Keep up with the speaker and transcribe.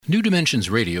New Dimensions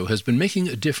Radio has been making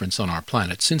a difference on our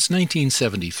planet since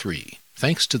 1973,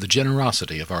 thanks to the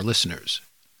generosity of our listeners.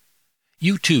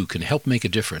 You too can help make a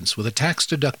difference with a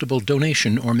tax-deductible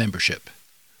donation or membership.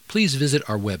 Please visit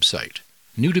our website,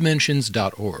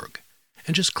 newdimensions.org,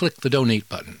 and just click the Donate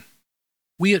button.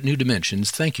 We at New Dimensions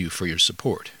thank you for your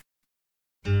support.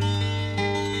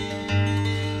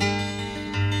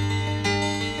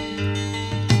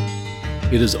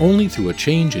 It is only through a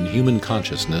change in human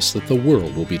consciousness that the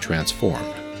world will be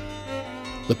transformed.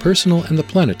 The personal and the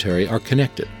planetary are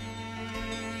connected.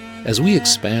 As we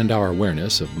expand our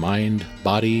awareness of mind,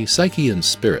 body, psyche, and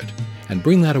spirit, and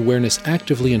bring that awareness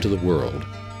actively into the world,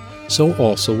 so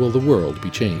also will the world be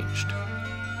changed.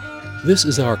 This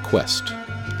is our quest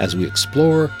as we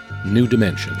explore new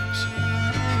dimensions.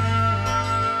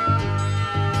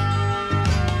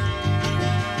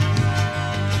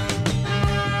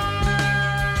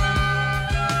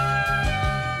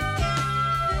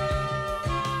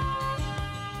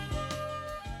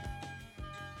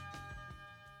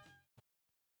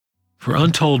 For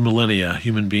untold millennia,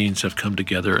 human beings have come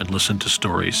together and listened to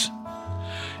stories.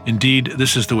 Indeed,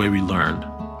 this is the way we learn.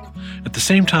 At the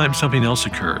same time, something else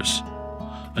occurs.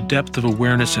 A depth of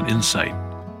awareness and insight,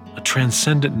 a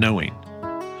transcendent knowing.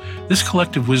 This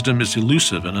collective wisdom is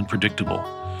elusive and unpredictable.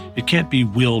 It can't be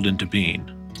willed into being.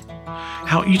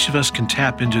 How each of us can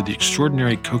tap into the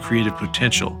extraordinary co-creative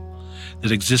potential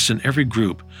that exists in every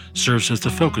group serves as the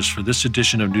focus for this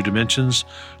edition of New Dimensions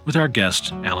with our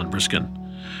guest, Alan Briskin.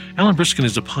 Alan Briskin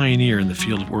is a pioneer in the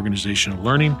field of organizational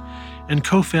learning and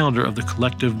co-founder of the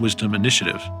Collective Wisdom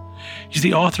Initiative. He's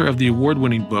the author of the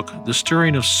award-winning book, The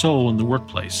Stirring of Soul in the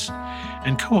Workplace,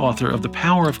 and co-author of The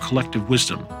Power of Collective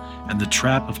Wisdom and The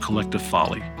Trap of Collective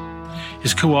Folly.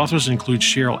 His co-authors include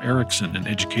Cheryl Erickson, an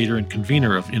educator and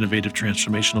convener of innovative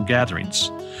transformational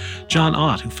gatherings, John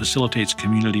Ott, who facilitates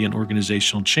community and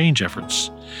organizational change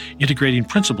efforts, integrating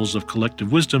principles of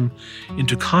collective wisdom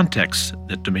into contexts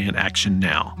that demand action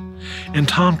now, and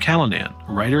Tom Callanan,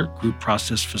 writer, group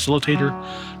process facilitator,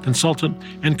 consultant,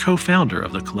 and co-founder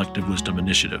of the Collective Wisdom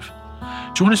Initiative.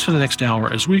 Join us for the next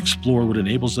hour as we explore what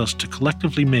enables us to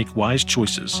collectively make wise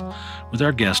choices with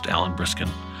our guest, Alan Briskin.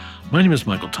 My name is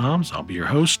Michael Toms. I'll be your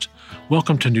host.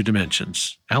 Welcome to New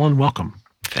Dimensions. Alan, welcome.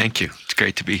 Thank you. It's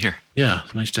great to be here. Yeah,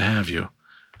 nice to have you.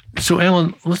 So,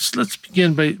 Alan, let's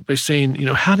begin by saying,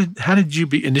 how did you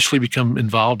initially become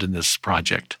involved in this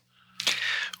project?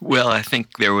 Well, I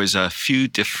think there was a few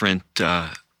different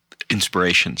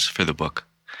inspirations for the book,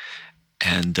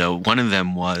 and one of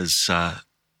them was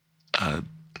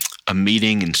a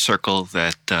meeting in Circle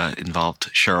that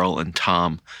involved Cheryl and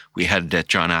Tom. We had it at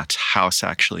John Ott's house,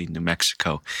 actually, in New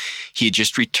Mexico.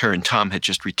 Tom had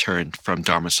just returned from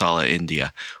Dharamsala,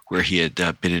 India, where he had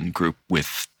been in group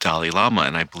with Dalai Lama,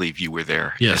 and I believe you were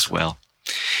there as well.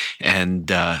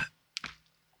 And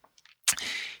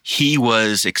he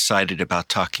was excited about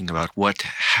talking about what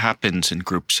happens in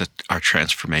groups that are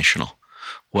transformational,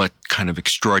 what kind of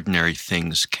extraordinary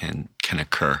things can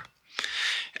occur.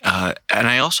 And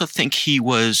I also think he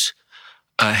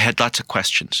had lots of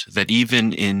questions, that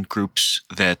even in groups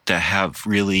that have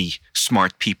really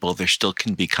smart people, there still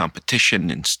can be competition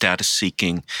and status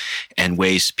seeking and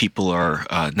ways people are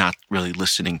not really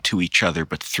listening to each other,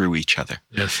 but through each other.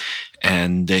 Yes.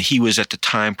 And he was at the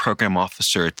time program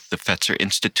officer at the Fetzer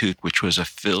Institute, which was a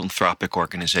philanthropic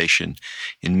organization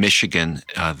in Michigan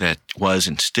that was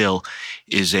and still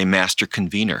is a master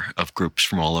convener of groups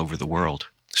from all over the world.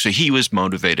 So he was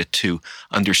motivated to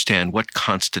understand what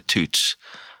constitutes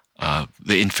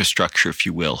the infrastructure, if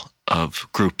you will, of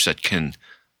groups that can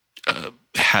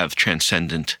have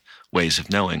transcendent ways of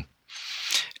knowing.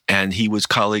 And he was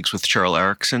colleagues with Cheryl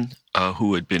Erickson,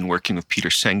 who had been working with Peter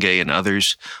Senge and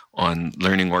others on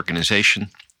learning organization.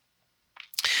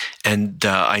 And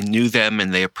I knew them,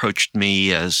 and they approached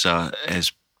me as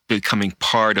becoming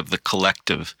part of the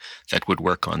collective that would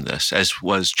work on this, as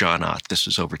was John Ott. This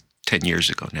was over 10 years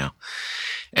ago now.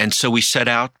 And so we set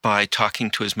out by talking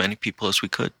to as many people as we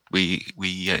could. We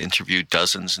interviewed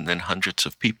dozens and then hundreds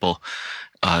of people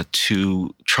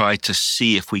to try to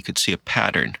see if we could see a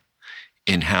pattern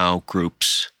in how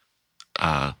groups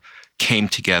came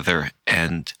together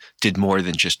and did more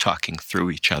than just talking through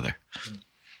each other.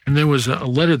 And there was a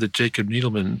letter that Jacob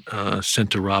Needleman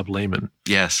sent to Rob Lehman.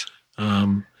 Yes.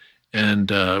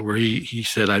 And where he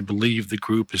said, "I believe the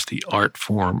group is the art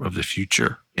form of the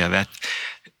future." Yeah,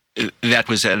 that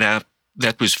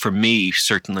was for me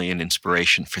certainly an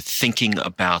inspiration for thinking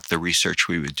about the research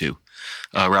we would do.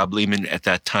 Rob Lehman at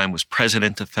that time was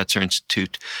president of Fetzer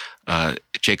Institute.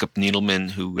 Jacob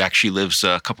Needleman, who actually lives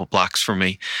a couple blocks from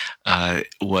me,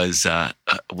 was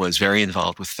very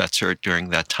involved with Fetzer during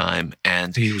that time,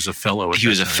 and he was a fellow. He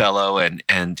was a fellow,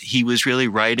 and he was really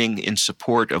writing in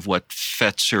support of what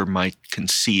Fetzer might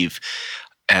conceive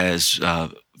as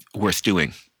worth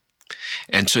doing.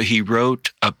 And so he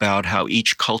wrote about how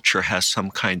each culture has some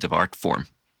kind of art form.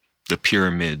 The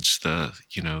pyramids, the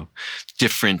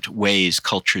different ways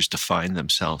cultures define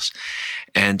themselves,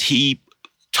 and he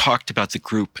talked about the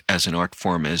group as an art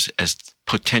form, as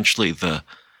potentially the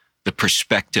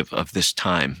perspective of this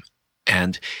time.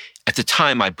 And at the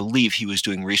time, I believe he was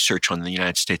doing research on the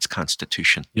United States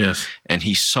Constitution. Yes, and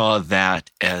he saw that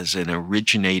as an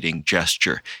originating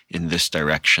gesture in this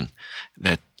direction,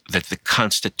 that the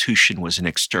Constitution was an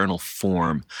external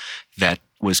form that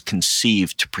was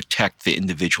conceived to protect the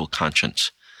individual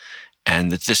conscience,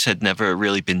 and that this had never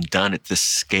really been done at this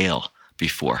scale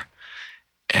before.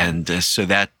 And so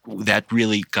that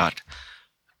really got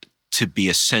to be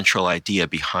a central idea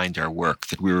behind our work,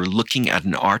 that we were looking at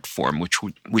an art form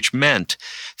which meant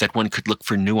that one could look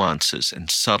for nuances and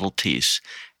subtleties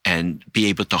and be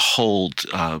able to hold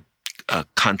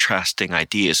contrasting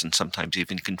ideas and sometimes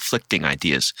even conflicting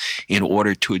ideas in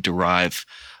order to derive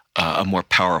a more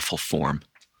powerful form.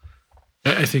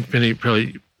 I think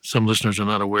probably some listeners are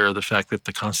not aware of the fact that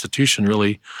the Constitution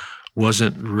really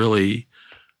wasn't really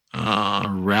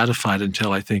ratified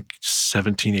until, I think,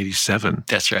 1787.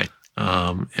 That's right.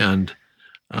 And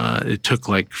it took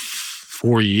like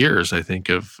 4 years, I think,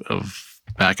 of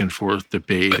back and forth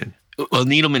debate. Well,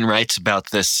 Needleman writes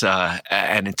about this,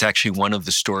 and it's actually one of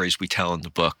the stories we tell in the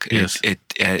book. Yes. It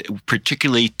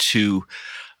particularly to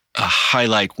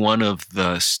highlight one of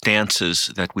the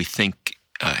stances that we think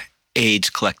aids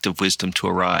collective wisdom to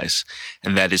arise,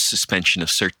 and that is suspension of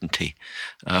certainty.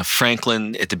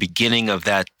 Franklin, at the beginning of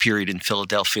that period in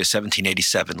Philadelphia,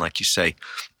 1787, like you say,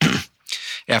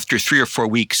 after 3 or 4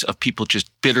 weeks of people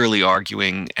just bitterly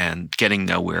arguing and getting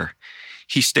nowhere,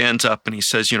 he stands up and he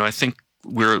says, I think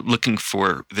we're looking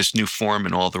for this new form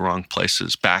in all the wrong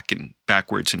places,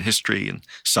 backwards in history and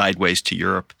sideways to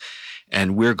Europe.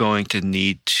 And we're going to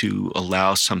need to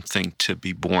allow something to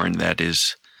be born that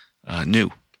is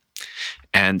new.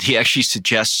 And he actually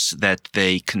suggests that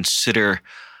they consider,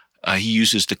 he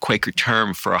uses the Quaker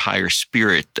term for a higher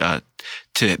spirit,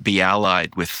 to be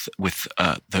allied with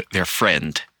their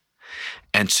friend,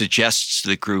 and suggests to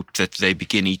the group that they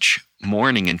begin each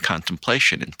morning in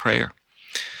contemplation and prayer.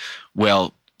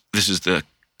 Well, this is the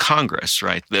Congress,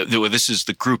 right? This is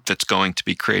the group that's going to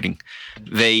be creating.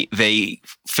 They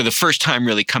for the first time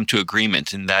really come to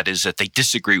agreement, and that is that they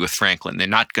disagree with Franklin. They're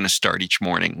not going to start each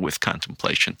morning with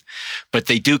contemplation, but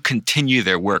they do continue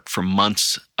their work for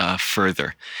months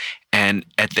further. And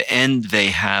at the end, they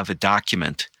have a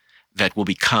document that will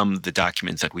become the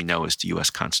document that we know as the U.S.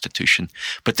 Constitution,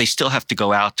 but they still have to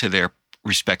go out to their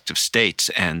respective states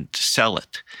and sell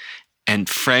it. And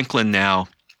Franklin now,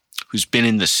 who's been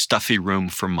in this stuffy room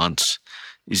for months,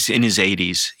 is in his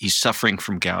 80s. He's suffering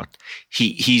from gout.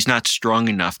 He's not strong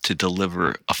enough to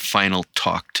deliver a final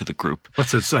talk to the group.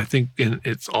 What's this? I think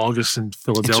it's August in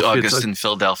Philadelphia. It's August in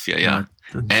Philadelphia, yeah.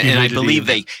 And I believe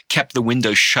they kept the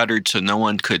windows shuttered so no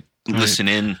one could listen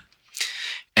in.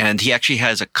 And he actually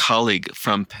has a colleague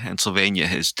from Pennsylvania,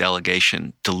 his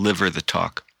delegation, deliver the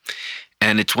talk.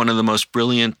 And it's one of the most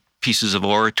brilliant pieces of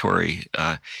oratory.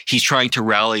 He's trying to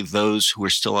rally those who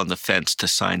are still on the fence to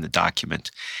sign the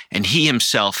document. And he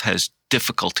himself has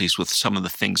difficulties with some of the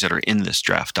things that are in this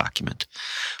draft document.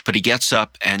 But he gets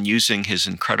up and, using his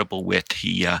incredible wit,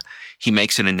 he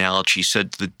makes an analogy. He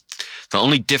said the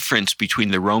only difference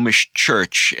between the Romish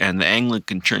Church and the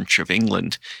Anglican Church of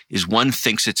England is one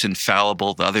thinks it's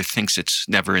infallible, the other thinks it's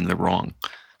never in the wrong.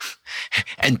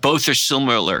 And both are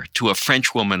similar to a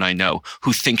French woman I know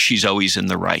who thinks she's always in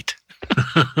the right.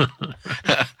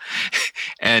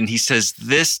 And he says,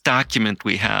 this document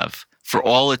we have, for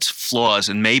all its flaws,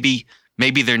 and maybe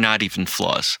they're not even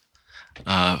flaws,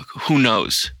 who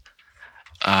knows,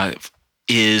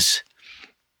 is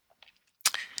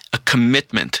a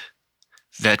commitment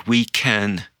that we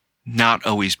can not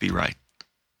always be right,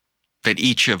 that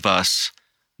each of us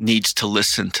needs to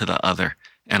listen to the other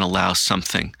and allow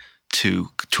something to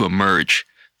emerge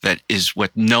that is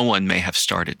what no one may have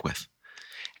started with.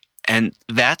 And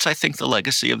that's, I think, the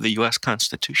legacy of the U.S.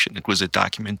 Constitution. It was a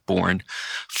document born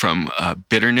from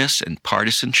bitterness and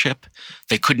partisanship.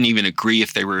 They couldn't even agree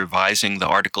if they were revising the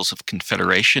Articles of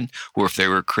Confederation or if they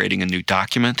were creating a new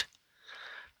document.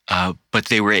 But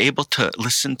they were able to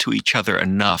listen to each other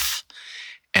enough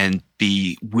and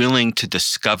be willing to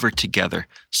discover together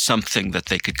something that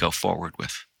they could go forward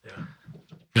with.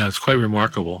 Yeah, it's quite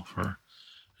remarkable. For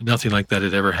nothing like that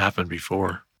had ever happened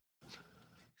before.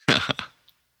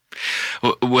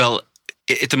 Well,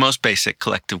 at the most basic,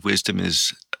 collective wisdom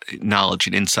is knowledge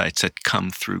and insights that come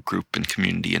through group and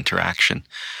community interaction.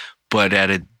 But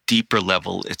at a deeper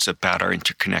level, it's about our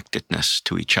interconnectedness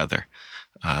to each other.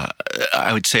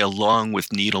 I would say, along with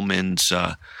Needleman's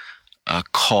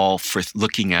call for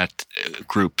looking at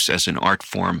groups as an art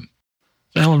form.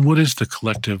 Alan, what is the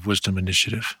Collective Wisdom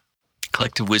Initiative?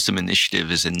 Collective Wisdom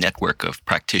Initiative is a network of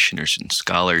practitioners and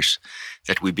scholars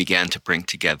that we began to bring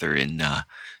together in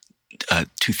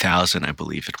 2000, I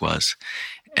believe it was.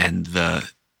 And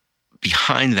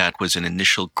behind that was an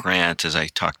initial grant, as I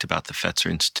talked about, the Fetzer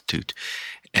Institute.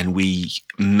 And we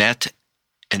met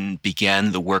and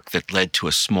began the work that led to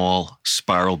a small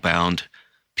spiral-bound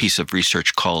piece of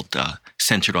research called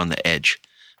Centered on the Edge,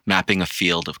 mapping a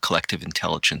field of collective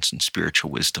intelligence and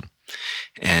spiritual wisdom.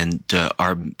 And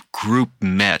our group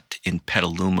met in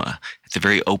Petaluma at the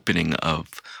very opening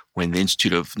of when the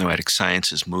Institute of Noetic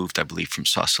Sciences moved, I believe, from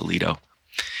Sausalito.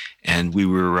 And we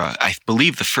were, I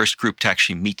believe, the first group to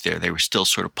actually meet there. They were still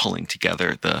sort of pulling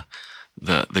together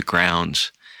the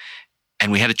grounds.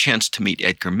 And we had a chance to meet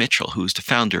Edgar Mitchell, who was the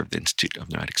founder of the Institute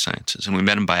of Noetic Sciences. And we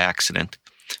met him by accident.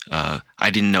 I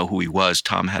didn't know who he was.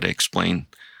 Tom had to explain.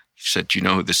 He said, "Do you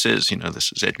know who this is?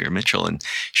 This is Edgar Mitchell." And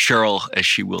Cheryl, as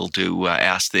she will do,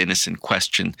 asked the innocent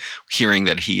question, hearing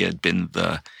that he had been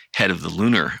the head of the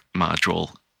lunar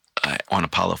module on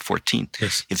Apollo 14.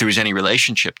 Yes. If there was any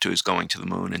relationship to his going to the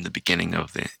moon in the beginning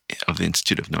of the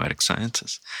Institute of Noetic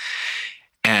Sciences.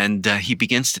 And he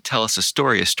begins to tell us a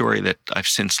story that I've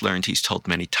since learned he's told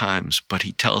many times, but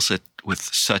he tells it with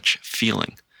such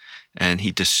feeling. And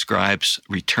he describes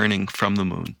returning from the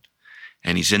moon,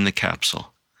 and he's in the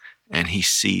capsule, and he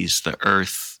sees the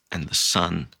earth and the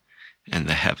sun and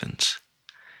the heavens.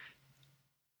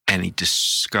 And he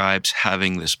describes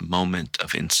having this moment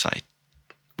of insight,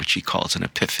 which he calls an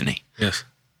epiphany. Yes.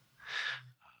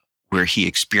 Where he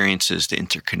experiences the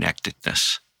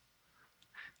interconnectedness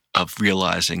of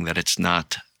realizing that it's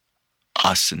not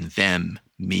us and them,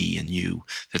 me and you,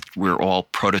 that we're all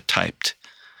prototyped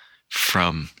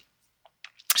from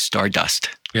stardust.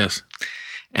 Yes.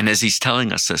 And as he's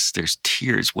telling us this, there's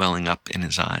tears welling up in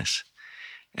his eyes.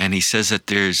 And he says that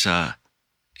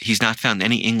he's not found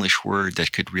any English word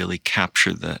that could really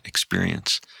capture the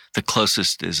experience. The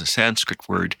closest is a Sanskrit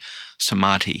word,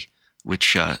 samadhi,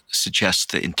 which suggests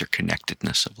the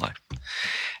interconnectedness of life.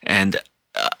 And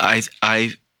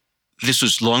this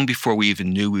was long before we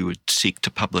even knew we would seek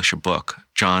to publish a book.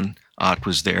 John Ott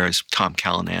was there, as Tom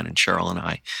Callanan and Cheryl and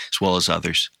I, as well as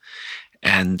others.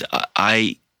 And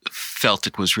I felt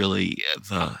it was really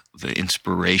the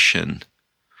inspiration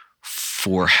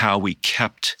for how we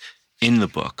kept in the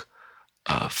book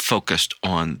focused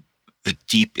on the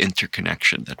deep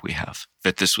interconnection that we have,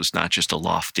 that this was not just a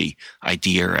lofty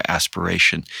idea or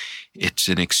aspiration. It's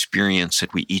an experience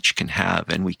that we each can have,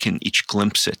 and we can each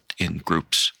glimpse it in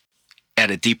groups. At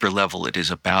a deeper level, it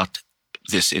is about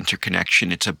this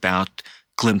interconnection. It's about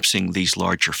glimpsing these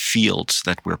larger fields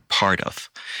that we're part of.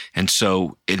 And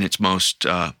so in its most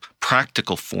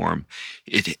practical form,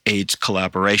 it aids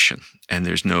collaboration. And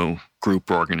there's no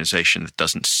group or organization that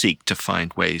doesn't seek to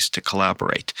find ways to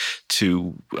collaborate,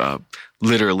 to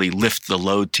literally lift the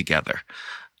load together.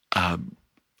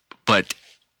 But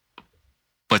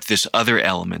this other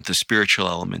element, the spiritual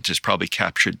element, is probably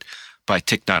captured by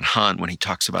Thich Nhat Hanh when he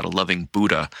talks about a loving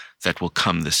Buddha that will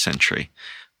come this century.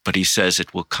 But he says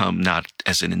it will come not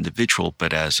as an individual,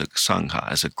 but as a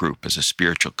sangha, as a group, as a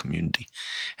spiritual community.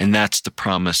 And that's the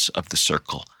promise of the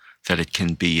circle, that it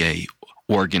can be a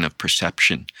organ of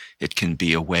perception. It can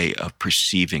be a way of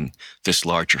perceiving this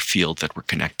larger field that we're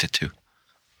connected to.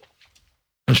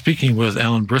 I'm speaking with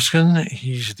Alan Briskin.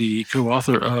 He's the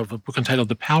co-author of a book entitled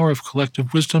The Power of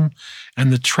Collective Wisdom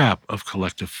and the Trap of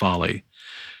Collective Folly.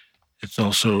 It's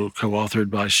also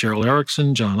co-authored by Cheryl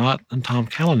Erickson, John Ott, and Tom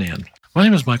Callanan. My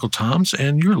name is Michael Toms,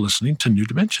 and you're listening to New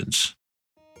Dimensions.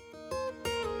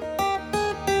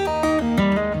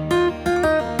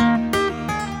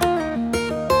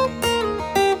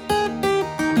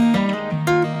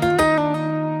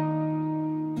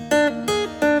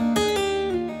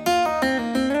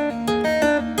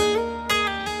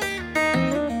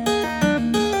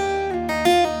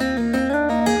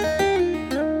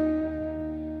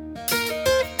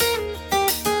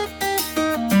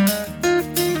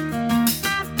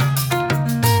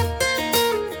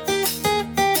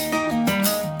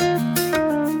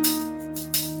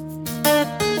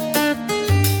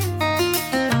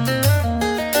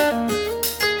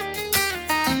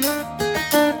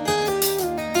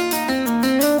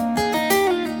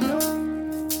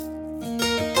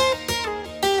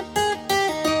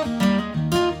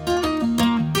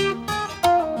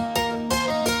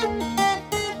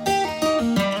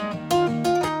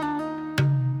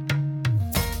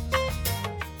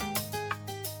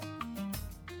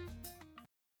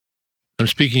 I'm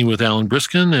speaking with Alan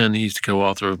Briskin, and he's the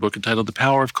co-author of a book entitled The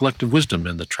Power of Collective Wisdom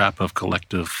and the Trap of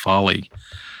Collective Folly.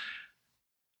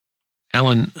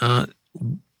 Alan,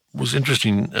 was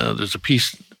interesting. There's a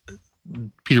piece,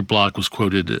 Peter Block was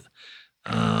quoted,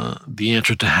 the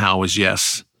answer to how is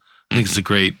yes. I think it's a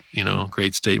great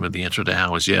statement. The answer to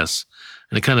how is yes.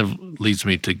 And it kind of leads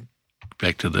me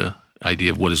back to the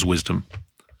idea of what is wisdom.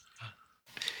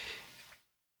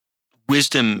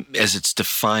 Wisdom, as it's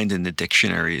defined in the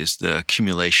dictionary, is the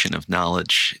accumulation of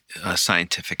knowledge,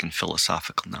 scientific and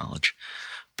philosophical knowledge.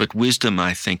 But wisdom,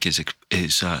 I think, is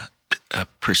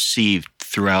perceived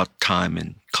throughout time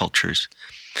and cultures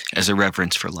as a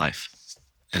reverence for life,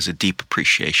 as a deep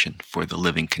appreciation for the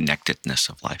living connectedness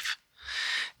of life.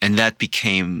 And that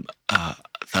became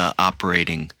the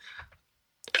operating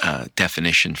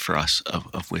definition for us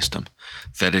of wisdom,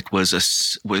 that it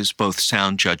was both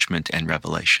sound judgment and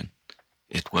revelation.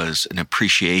 It was an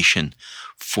appreciation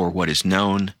for what is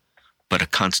known, but a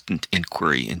constant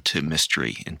inquiry into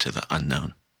mystery, into the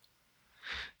unknown.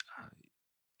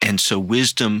 And so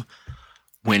wisdom,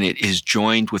 when it is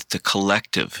joined with the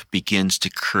collective, begins to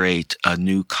create a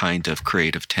new kind of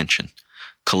creative tension.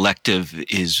 Collective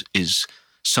is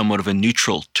somewhat of a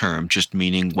neutral term, just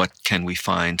meaning what can we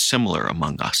find similar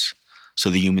among us. So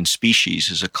the human species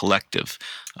is a collective,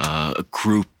 a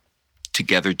group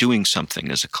together doing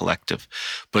something as a collective.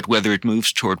 But whether it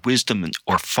moves toward wisdom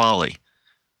or folly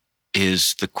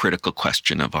is the critical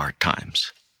question of our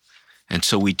times. And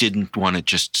so we didn't want to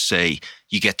just say,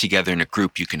 you get together in a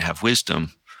group, you can have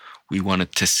wisdom. We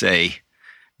wanted to say,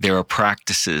 there are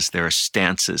practices, there are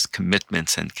stances,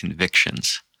 commitments, and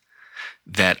convictions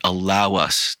that allow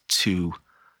us to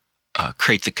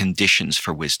create the conditions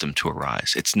for wisdom to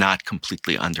arise. It's not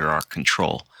completely under our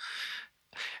control.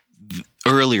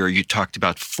 Earlier, you talked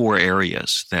about 4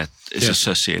 areas that is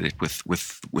associated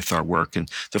with our work. And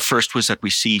the first was that we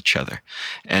see each other.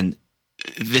 And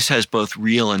this has both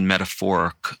real and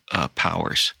metaphoric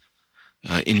powers.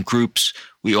 In groups,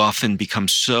 we often become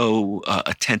so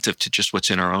attentive to just what's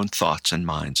in our own thoughts and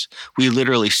minds. We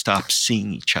literally stop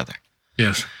seeing each other.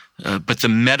 Yes. But the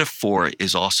metaphor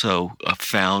is also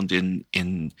found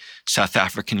in South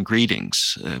African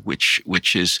greetings,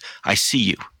 which is, I see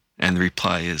you. And the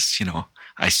reply is,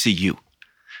 I see you.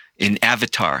 In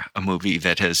Avatar, a movie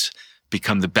that has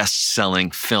become the best-selling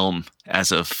film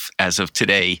as of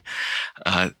today,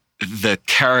 the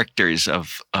characters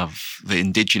of the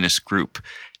indigenous group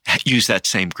use that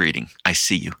same greeting, I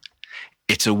see you.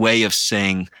 It's a way of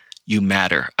saying, you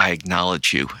matter, I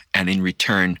acknowledge you. And in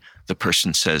return, the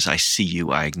person says, I see you,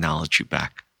 I acknowledge you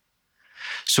back.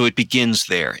 So it begins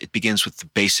there. It begins with the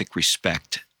basic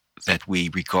respect that we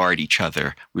regard each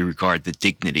other, we regard the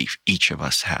dignity each of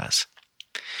us has.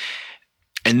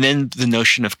 And then the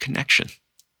notion of connection.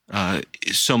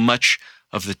 So much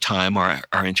of the time,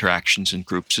 our interactions in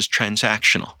groups is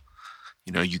transactional.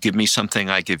 You give me something,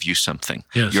 I give you something.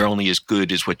 Yes. You're only as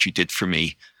good as what you did for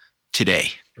me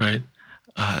today. Right.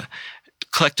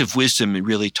 Collective wisdom, it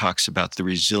really talks about the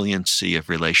resiliency of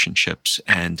relationships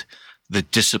and the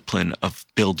discipline of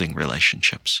building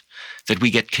relationships, that we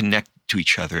get connected to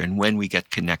each other. And when we get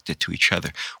connected to each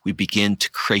other, we begin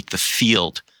to create the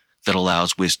field that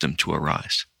allows wisdom to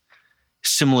arise.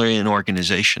 Similarly in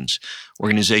organizations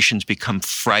become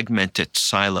fragmented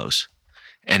silos.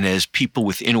 And as people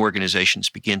within organizations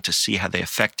begin to see how they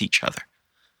affect each other,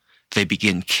 they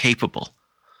begin capable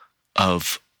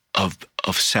of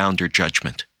sounder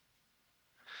judgment.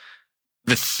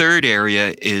 The third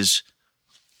area is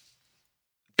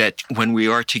that when we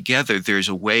are together, there's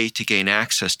a way to gain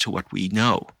access to what we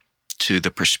know, to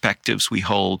the perspectives we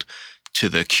hold, to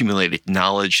the accumulated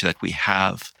knowledge that we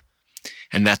have.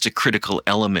 And that's a critical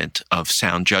element of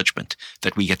sound judgment,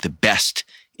 that we get the best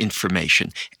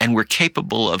information. And we're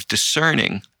capable of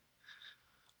discerning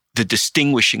the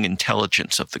distinguishing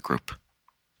intelligence of the group.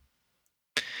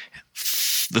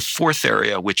 The fourth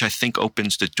area, which I think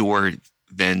opens the door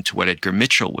then to what Edgar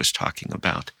Mitchell was talking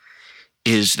about,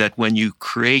 is that when you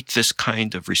create this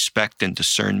kind of respect and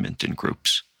discernment in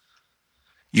groups,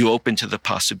 you open to the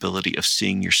possibility of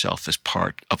seeing yourself as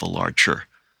part of a larger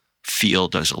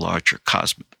field, as a larger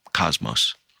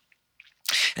cosmos.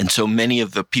 And so many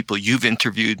of the people you've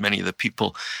interviewed, many of the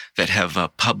people that have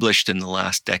published in the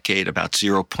last decade about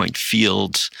zero-point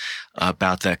fields,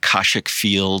 about the Akashic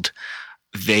field,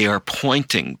 they are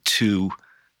pointing to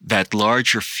that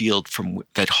larger field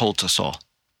that holds us all.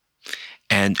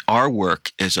 And our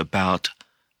work is about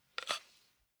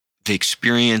the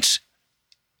experience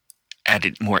at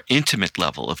a more intimate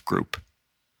level of group,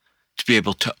 to be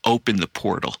able to open the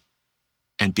portal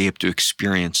and be able to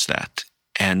experience that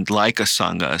And like a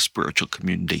Sangha, a spiritual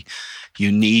community,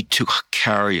 you need to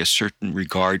carry a certain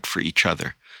regard for each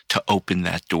other to open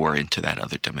that door into that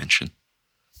other dimension.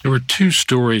 There were two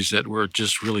stories that were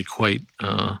just really quite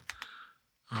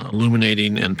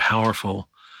illuminating and powerful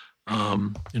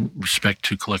in respect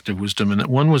to collective wisdom. And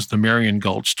one was the Marion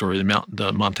Gulch story,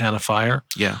 the Montana fire.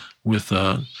 Yeah. With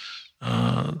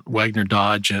Wagner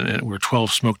Dodge, and where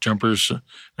 12 smoke jumpers,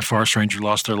 a forest ranger,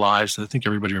 lost their lives. I think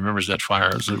everybody remembers that fire.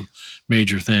 It was a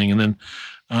major thing. And then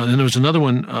there was another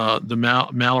one, the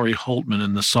Mallory Holtman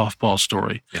and the softball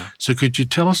story. Yeah. So could you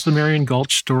tell us the Marion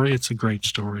Gulch story? It's a great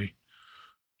story.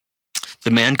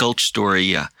 The Man Gulch story,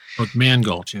 yeah. Oh, Man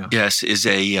Gulch, yeah. Yes, is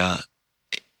an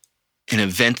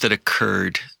event that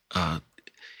occurred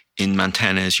in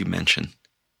Montana, as you mentioned.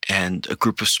 And a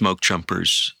group of smoke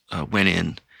jumpers went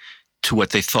in to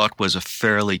what they thought was a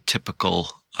fairly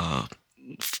typical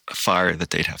fire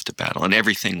that they'd have to battle, and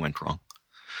everything went wrong.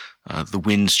 The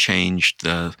winds changed,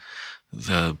 the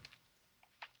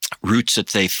routes that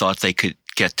they thought they could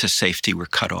get to safety were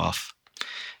cut off,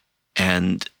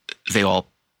 and they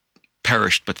all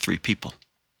perished but 3 people.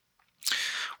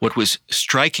 What was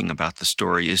striking about the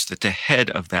story is that the head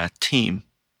of that team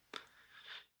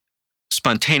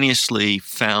spontaneously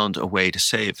found a way to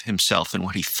save himself and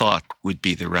what he thought would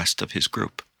be the rest of his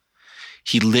group.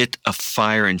 He lit a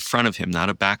fire in front of him, not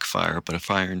a backfire, but a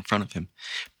fire in front of him,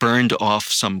 burned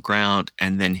off some ground,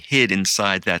 and then hid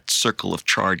inside that circle of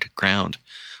charred ground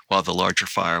while the larger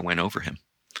fire went over him.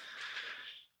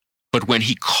 But when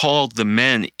he called the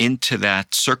men into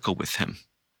that circle with him,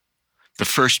 the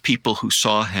first people who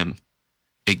saw him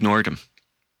ignored him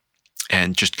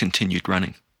and just continued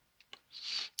running.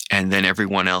 And then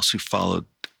everyone else who followed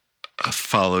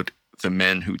the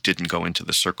men who didn't go into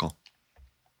the circle.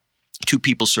 2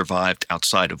 people survived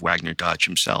outside of Wagner Dodge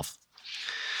himself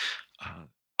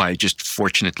by just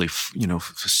fortunately,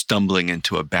 stumbling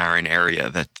into a barren area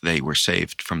that they were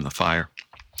saved from the fire.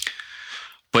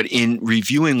 But in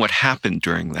reviewing what happened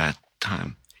during that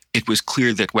time, it was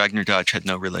clear that Wagner Dodge had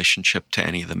no relationship to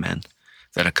any of the men,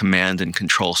 that a command and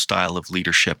control style of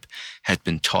leadership had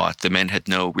been taught. The men had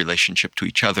no relationship to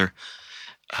each other,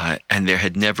 and there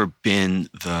had never been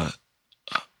the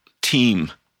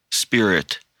team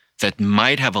spirit that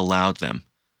might have allowed them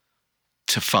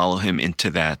to follow him into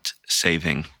that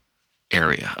saving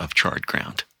area of charred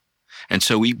ground. And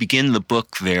so we begin the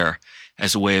book there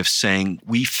as a way of saying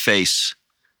we face,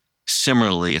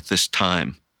 similarly at this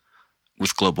time,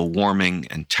 with global warming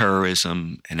and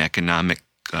terrorism and economic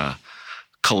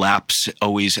collapse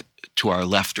always to our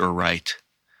left or right,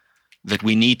 that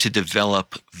we need to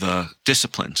develop the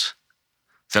disciplines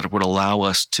that would allow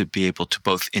us to be able to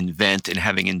both invent, and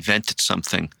having invented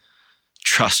something,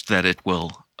 trust that it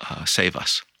will save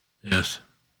us. Yes.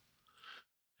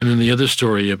 And then the other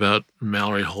story about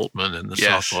Mallory Holtman and the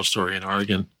softball story in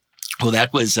Oregon. Well,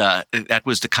 that was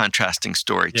the contrasting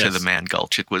story to the Man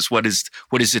Gulch. It was what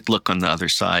does it look on the other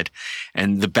side,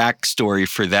 and the backstory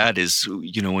for that is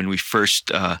when we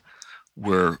first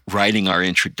were writing our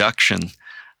introduction,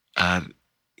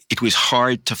 it was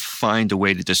hard to find a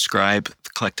way to describe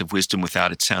the collective wisdom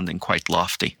without it sounding quite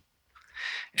lofty.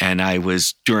 And I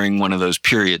was during one of those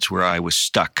periods where I was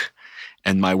stuck.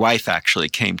 And my wife actually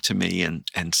came to me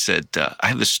and said, I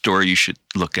have this story you should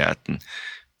look at. And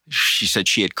she said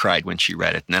she had cried when she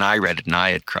read it. And then I read it and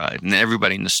I had cried. And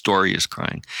everybody in the story is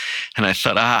crying. And I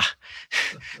thought,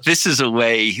 this is a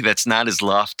way that's not as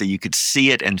lofty. You could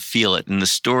see it and feel it. And the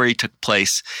story took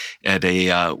place at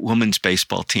a women's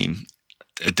baseball team,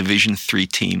 a Division III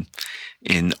team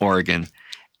in Oregon.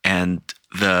 And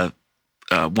the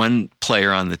one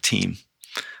player on the team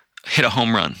hit a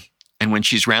home run. And when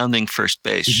she's rounding first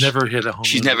base, she's never hit a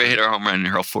home run in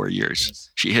her 4 years. Yes.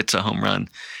 She hits a home run.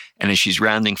 And as she's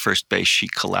rounding first base, she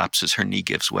collapses, her knee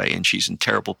gives way, and she's in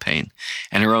terrible pain.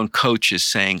 And her own coach is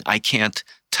saying, I can't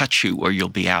touch you or you'll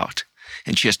be out.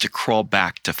 And she has to crawl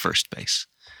back to first base.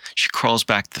 She crawls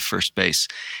back to first base,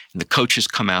 and the coaches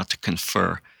come out to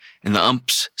confer. And the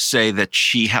umps say that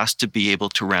she has to be able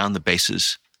to round the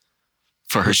bases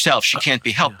for herself. She can't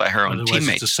be helped by her own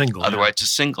teammates. Otherwise, it's a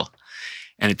single.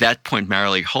 And at that point,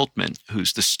 Marilee Holtman,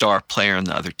 who's the star player on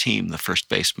the other team, the first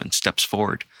baseman, steps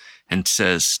forward and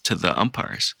says to the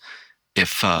umpires,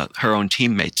 if her own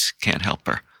teammates can't help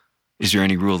her, is there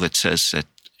any rule that says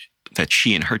that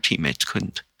she and her teammates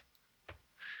couldn't?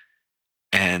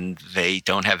 And they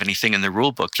don't have anything in the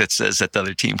rule book that says that the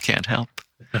other team can't help.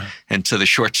 And so the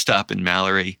shortstop and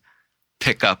Mallory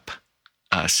pick up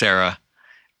Sarah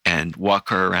and walk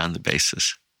her around the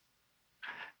bases.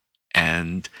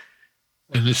 And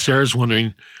Sarah's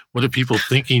wondering What are people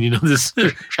thinking? This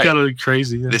is kind of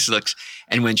crazy. Yeah.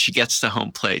 And when she gets to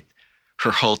home plate,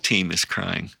 her whole team is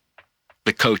crying.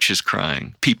 The coach is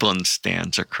crying. People in the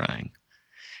stands are crying.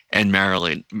 And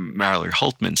Marilee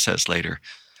Holtman says later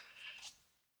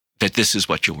that this is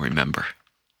what you'll remember.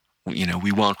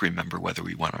 We won't remember whether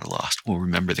we won or lost. We'll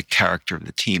remember the character of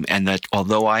the team. And that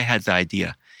although I had the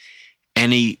idea,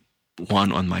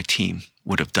 anyone on my team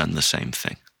would have done the same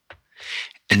thing.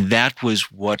 And that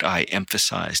was what I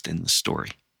emphasized in the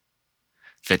story.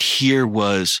 That here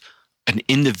was an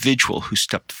individual who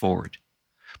stepped forward,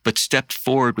 but stepped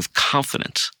forward with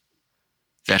confidence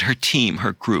that her team,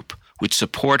 her group, would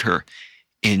support her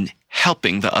in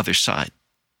helping the other side.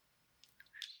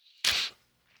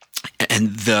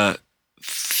 And the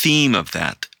theme of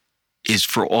that is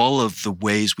for all of the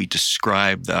ways we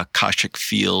describe the Akashic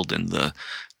field and the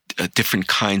different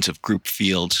kinds of group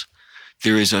fields,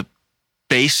 there is a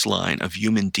baseline of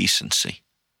human decency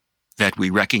that we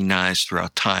recognize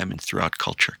throughout time and throughout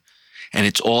culture. And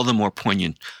it's all the more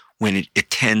poignant when it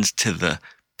attends to the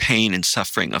pain and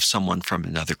suffering of someone from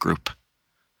another group.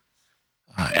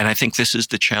 And I think this is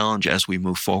the challenge as we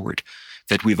move forward,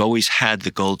 that we've always had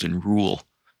the golden rule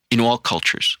in all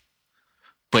cultures,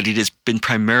 but it has been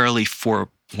primarily for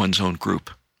one's own group.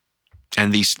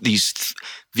 And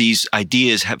these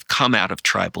ideas have come out of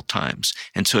tribal times.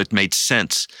 And so it made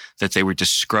sense that they were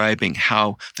describing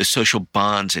how the social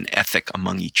bonds and ethic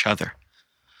among each other.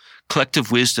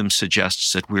 Collective wisdom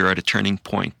suggests that we're at a turning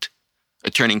point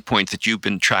that you've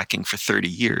been tracking for 30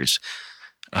 years,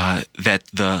 that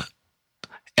the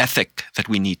ethic that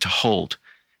we need to hold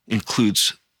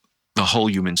includes the whole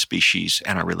human species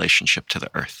and our relationship to the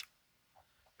earth.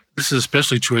 This is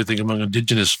especially true, I think, among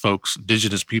indigenous folks,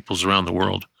 indigenous peoples around the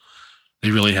world.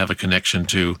 They really have a connection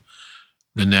to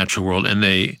the natural world, and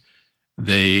they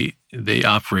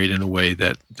operate in a way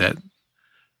that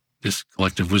this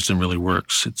collective wisdom really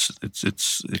works.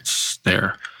 It's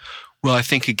there. Well, I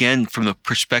think, again, from the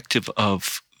perspective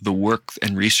of the work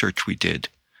and research we did,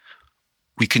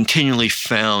 we continually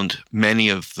found many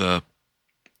of the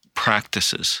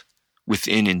practices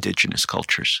within indigenous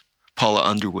cultures. Paula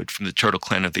Underwood from the Turtle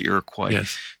Clan of the Iroquois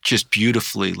just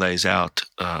beautifully lays out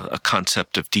a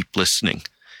concept of deep listening,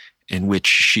 in which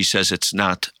she says it's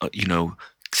not,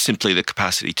 simply the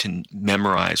capacity to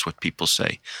memorize what people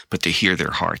say, but to hear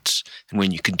their hearts. And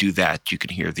when you can do that, you can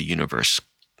hear the universe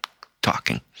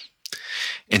talking.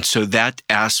 And so that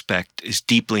aspect is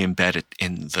deeply embedded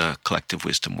in the collective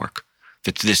wisdom work,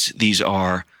 that these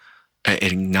are an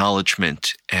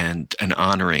acknowledgement and an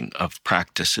honoring of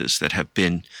practices that have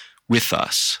been with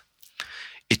us.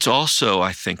 It's also,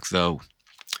 I think, though,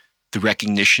 the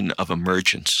recognition of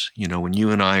emergence. When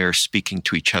you and I are speaking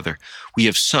to each other, we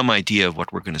have some idea of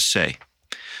what we're going to say.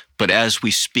 But as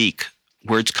we speak,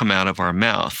 words come out of our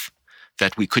mouth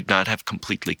that we could not have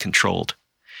completely controlled.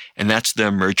 And that's the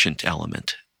emergent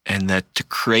element. And that to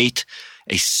create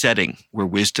a setting where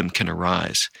wisdom can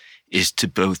arise is to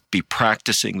both be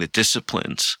practicing the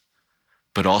disciplines,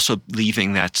 but also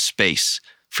leaving that space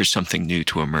for something new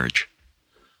to emerge.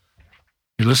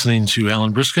 You're listening to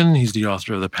Alan Briskin. He's the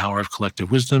author of The Power of Collective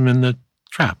Wisdom and The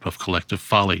Trap of Collective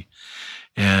Folly.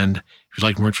 And if you'd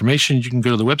like more information, you can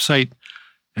go to the website,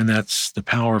 and that's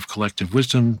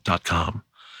thepowerofcollectivewisdom.com,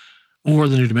 or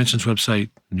the New Dimensions website,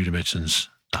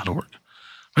 newdimensions.org.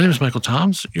 My name is Michael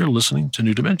Toms. You're listening to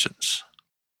New Dimensions.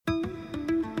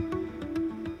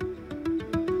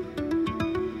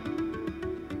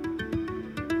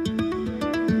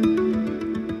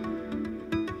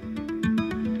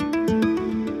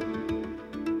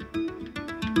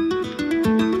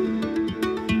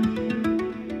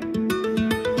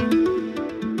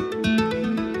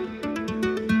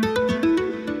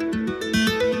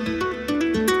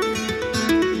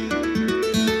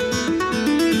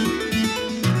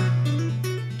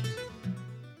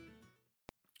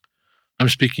 I'm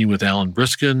speaking with Alan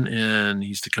Briskin, and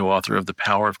he's the co-author of The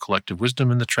Power of Collective Wisdom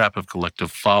and The Trap of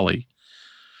Collective Folly.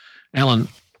 Alan,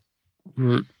 we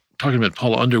were talking about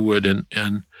Paula Underwood,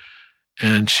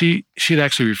 and she had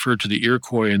actually referred to the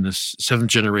Iroquois in the seventh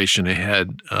generation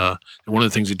ahead. One of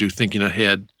the things they do, thinking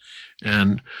ahead,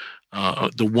 and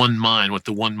the one mind, what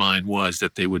the one mind was,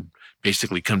 that they would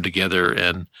basically come together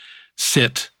and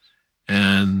sit,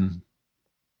 and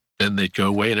then they'd go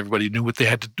away, and everybody knew what they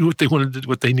had to do, what they wanted to,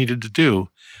 what they needed to do.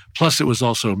 Plus, it was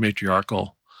also a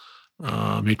matriarchal,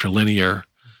 matrilinear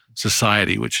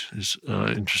society, which is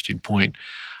an interesting point.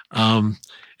 And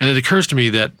it occurs to me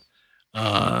that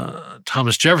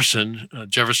Thomas Jefferson,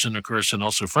 of course, and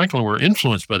also Franklin were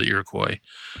influenced by the Iroquois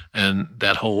and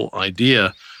that whole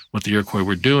idea, what the Iroquois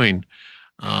were doing.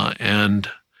 And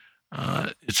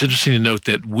it's interesting to note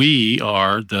that we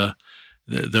are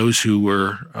those who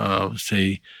were,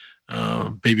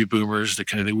 baby boomers,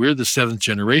 we're the seventh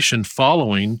generation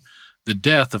following the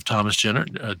death of Thomas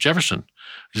Jefferson,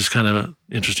 which is kind of an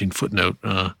interesting footnote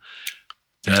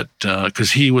that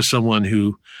because he was someone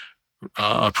who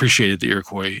appreciated the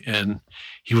Iroquois, and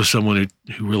he was someone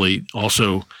who really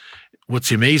also,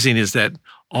 what's amazing is that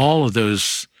all of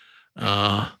those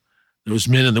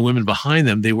men and the women behind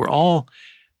them, they were all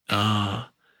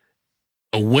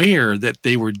aware that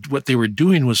what they were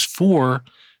doing was for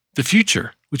the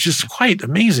future, which is quite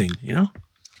amazing,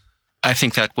 I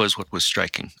think that was what was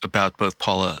striking about both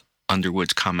Paula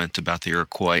Underwood's comment about the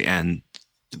Iroquois and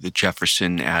the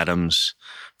Jefferson, Adams,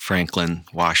 Franklin,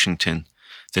 Washington,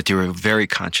 that they were very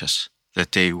conscious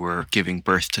that they were giving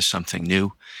birth to something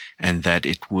new and that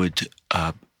it would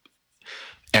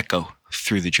echo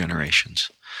through the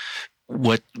generations.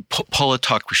 What Paula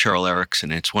talked with Cheryl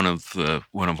Erickson, it's one of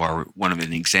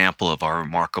an example of our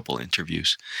remarkable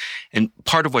interviews. And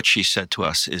part of what she said to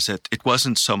us is that it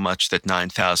wasn't so much that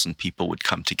 9,000 people would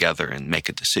come together and make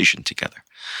a decision together.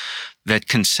 That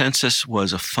consensus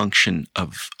was a function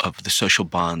of the social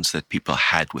bonds that people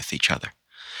had with each other.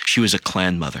 She was a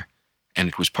clan mother, and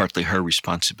it was partly her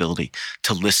responsibility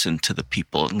to listen to the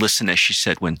people and listen, as she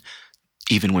said,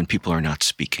 even when people are not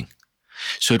speaking.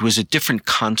 So it was a different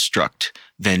construct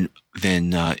than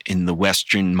in the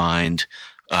Western mind.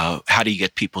 How do you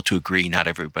get people to agree? Not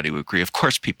everybody would agree. Of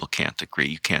course, people can't agree.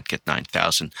 You can't get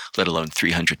 9,000, let alone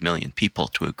 300 million people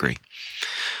to agree.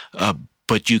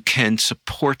 But you can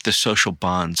support the social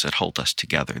bonds that hold us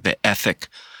together, the ethic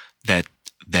that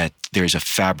there's a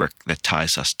fabric that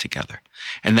ties us together.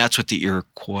 And that's what the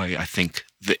Iroquois, I think,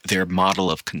 their model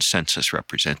of consensus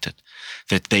represented,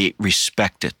 that they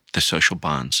respected the social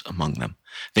bonds among them.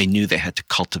 They knew they had to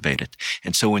cultivate it.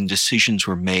 And so when decisions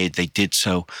were made, they did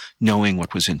so knowing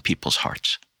what was in people's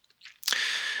hearts.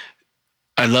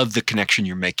 I love the connection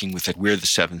you're making with that we're the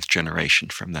seventh generation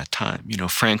from that time.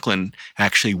 Franklin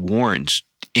actually warns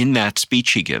in that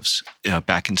speech he gives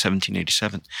back in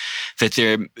 1787 that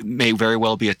there may very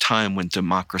well be a time when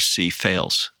democracy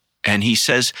fails. And he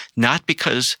says, not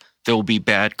because there will be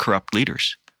bad, corrupt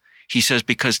leaders. He says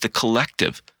because the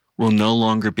collective will no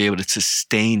longer be able to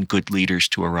sustain good leaders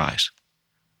to arise.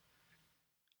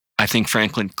 I think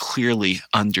Franklin clearly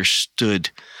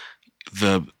understood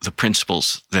the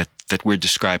principles that we're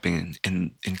describing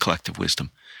in collective wisdom,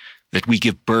 that we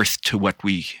give birth to what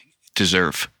we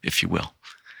deserve, if you will.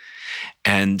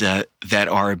 And that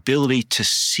our ability to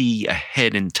see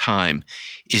ahead in time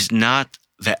is not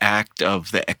the act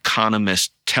of the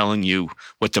economist telling you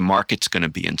what the market's going to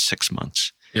be in 6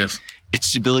 months. Yes.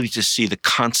 It's the ability to see the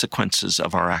consequences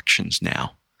of our actions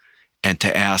now and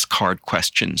to ask hard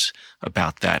questions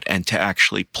about that and to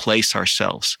actually place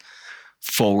ourselves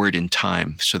forward in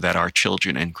time so that our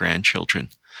children and grandchildren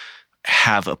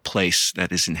have a place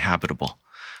that is inhabitable.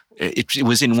 It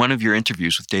was in one of your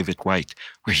interviews with David White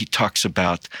where he talks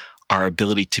about our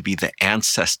ability to be the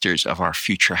ancestors of our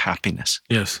future happiness.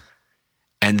 Yes.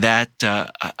 And that,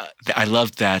 I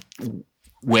love that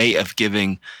way of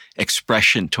giving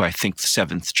expression to, I think, the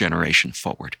seventh generation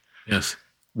forward. Yes.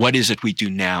 What is it we do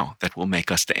now that will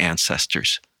make us the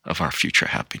ancestors of our future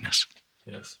happiness?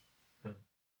 Yes.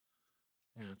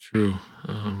 Yeah, true.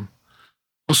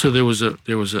 Also, there was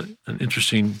an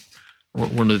interesting,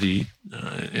 one of the,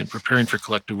 in preparing for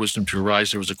Collective Wisdom to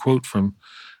Arise, there was a quote from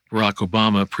Barack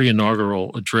Obama, a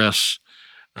pre-inaugural address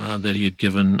that he had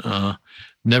given,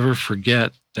 never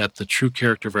forget that the true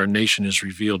character of our nation is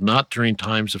revealed not during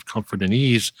times of comfort and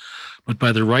ease, but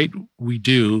by the right we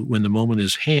do when the moment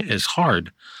is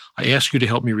hard. I ask you to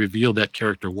help me reveal that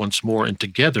character once more, and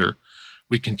together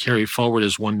we can carry forward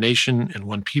as one nation and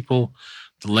one people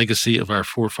the legacy of our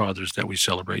forefathers that we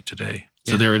celebrate today.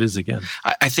 So there it is again.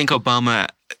 I think Obama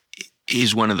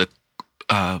is one of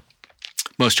the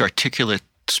most articulate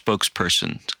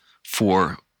spokespersons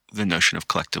for the notion of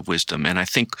collective wisdom. And I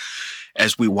think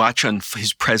as we watch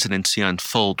his presidency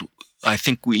unfold, I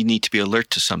think we need to be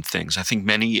alert to some things. I think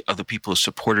many of the people who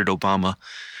supported Obama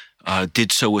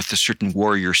did so with a certain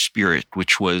warrior spirit,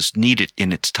 which was needed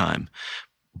in its time.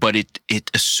 But it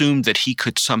assumed that he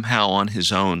could somehow on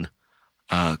his own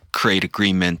create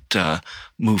agreement,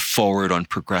 move forward on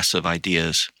progressive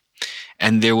ideas.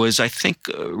 And there was, I think,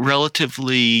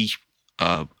 relatively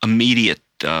immediate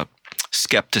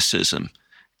skepticism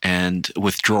and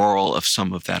withdrawal of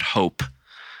some of that hope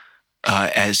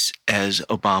as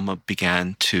Obama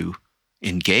began to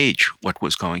engage what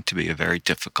was going to be a very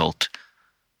difficult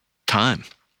time.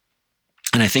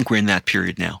 And I think we're in that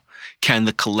period now. Can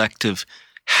the collective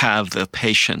have the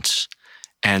patience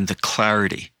and the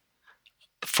clarity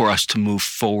for us to move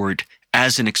forward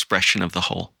as an expression of the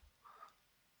whole.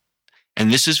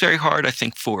 And this is very hard, I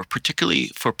think, particularly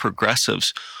for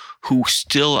progressives who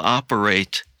still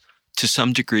operate to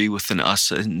some degree with an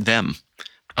us and them.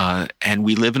 And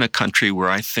we live in a country where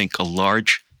I think a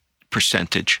large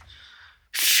percentage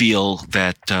feel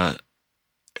that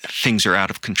things are out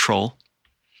of control.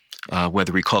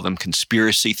 Whether we call them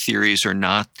conspiracy theories or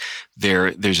not,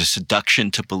 there's a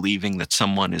seduction to believing that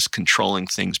someone is controlling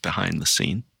things behind the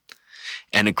scene,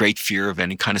 and a great fear of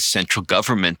any kind of central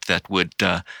government that would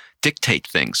dictate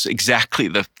things. Exactly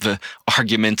the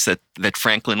arguments that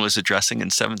Franklin was addressing in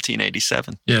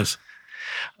 1787. Yes.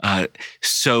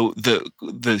 So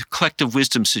the collective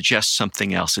wisdom suggests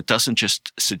something else. It doesn't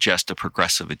just suggest a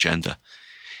progressive agenda.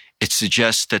 It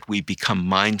suggests that we become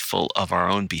mindful of our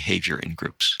own behavior in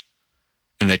groups,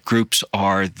 and that groups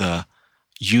are the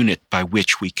unit by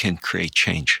which we can create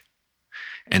change.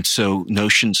 And so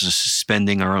notions of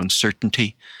suspending our own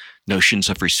certainty, notions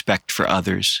of respect for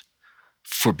others,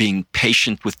 for being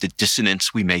patient with the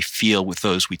dissonance we may feel with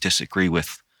those we disagree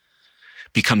with,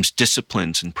 becomes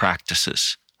disciplines and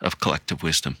practices of collective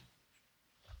wisdom.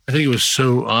 I think it was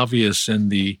so obvious in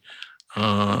the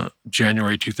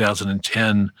January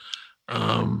 2010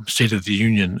 State of the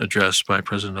Union address by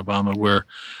President Obama, where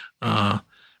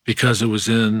because it was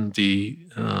in the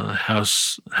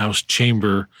House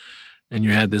chamber, and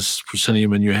you had this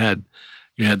proscenium, and you had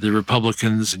the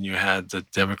Republicans and you had the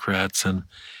Democrats, and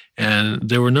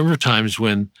there were a number of times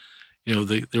when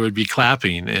there would be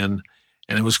clapping, and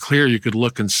it was clear you could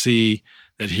look and see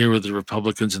that here were the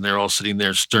Republicans, and they're all sitting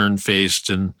there stern-faced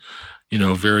and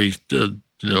very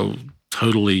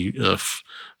totally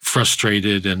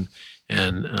frustrated and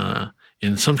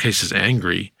in some cases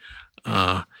angry,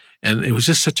 and it was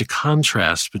just such a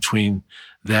contrast between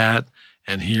that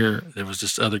and here there was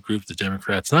this other group, the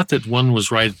Democrats. Not that one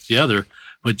was right at the other,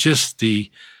 but just the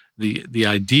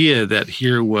idea that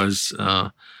here was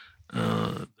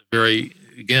very,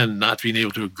 again, not being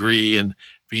able to agree and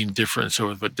being different and so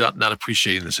forth, but not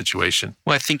appreciating the situation.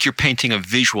 Well, I think you're painting a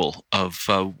visual of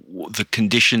the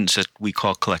conditions that we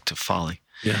call collective folly.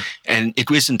 Yeah. And it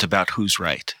isn't about who's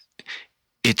right.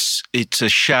 It's a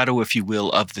shadow, if you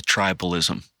will, of the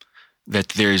tribalism, that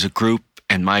there's a group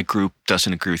and my group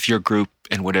doesn't agree with your group,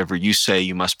 and whatever you say,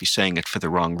 you must be saying it for the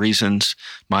wrong reasons.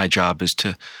 My job is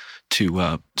to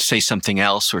say something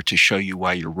else or to show you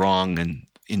why you're wrong, and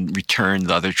in return,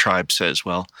 the other tribe says,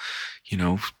 well,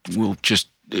 we'll just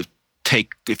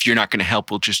if you're not going to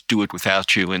help, we'll just do it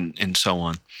without you, and so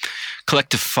on.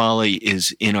 Collective folly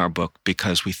is in our book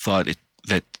because we thought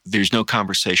that there's no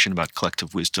conversation about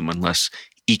collective wisdom unless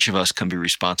each of us can be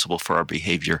responsible for our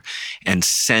behavior and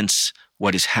sense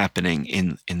what is happening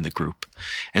in the group.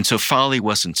 And so folly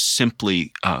wasn't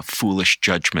simply foolish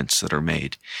judgments that are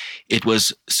made. It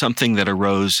was something that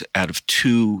arose out of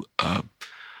two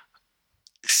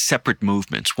separate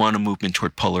movements. One, a movement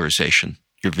toward polarization,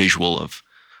 your visual of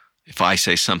if I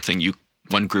say something,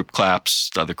 one group claps,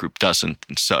 the other group doesn't,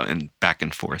 and back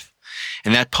and forth.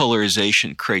 And that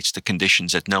polarization creates the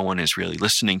conditions that no one is really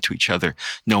listening to each other.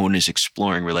 No one is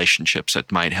exploring relationships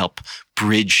that might help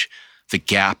bridge the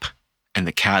gap and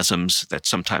the chasms that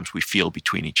sometimes we feel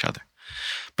between each other.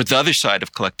 But the other side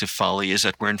of collective folly is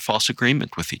that we're in false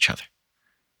agreement with each other,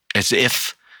 as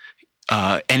if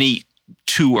any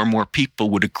two or more people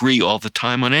would agree all the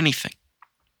time on anything.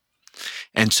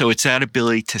 And so it's that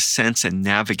ability to sense and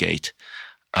navigate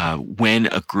when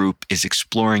a group is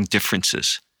exploring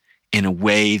differences in a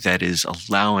way that is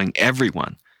allowing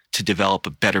everyone to develop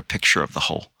a better picture of the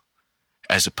whole,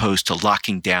 as opposed to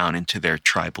locking down into their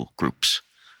tribal groups.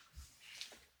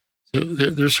 So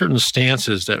there are certain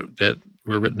stances that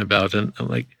were written about, and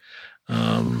like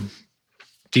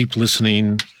deep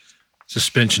listening,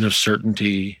 suspension of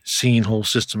certainty, seeing whole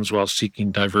systems while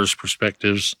seeking diverse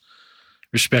perspectives,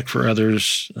 respect for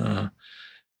others,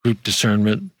 group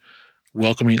discernment,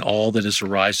 welcoming all that is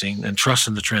arising, and trust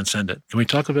in the transcendent. Can we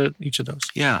talk about each of those?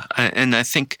 Yeah, and I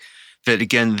think that,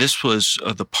 again, this was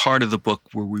the part of the book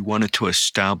where we wanted to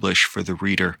establish for the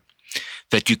reader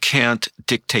that you can't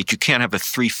dictate, you can't have a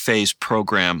 3-phase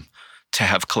program to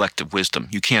have collective wisdom.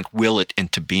 You can't will it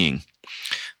into being.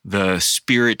 The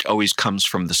spirit always comes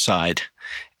from the side,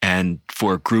 and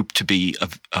for a group to be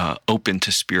open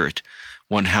to spirit,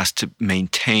 one has to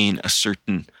maintain a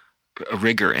certain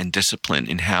rigor and discipline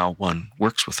in how one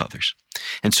works with others.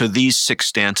 And so these 6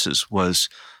 stances was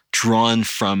drawn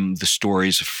from the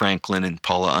stories of Franklin and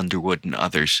Paula Underwood and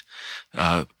others,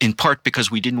 in part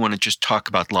because we didn't want to just talk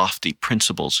about lofty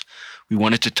principles. We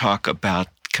wanted to talk about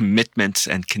commitments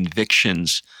and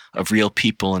convictions of real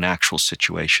people in actual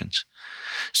situations.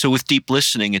 So with deep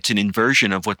listening, it's an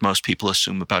inversion of what most people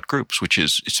assume about groups, which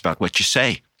is it's about what you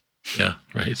say. Yeah,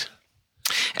 right.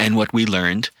 And what we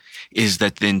learned is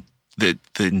that the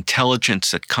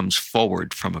intelligence that comes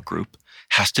forward from a group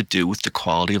has to do with the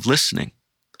quality of listening.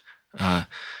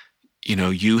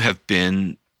 You have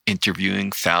been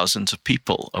interviewing thousands of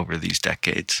people over these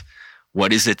decades.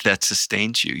 What is it that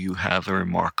sustains you? You have a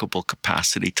remarkable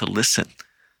capacity to listen.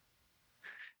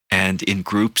 And in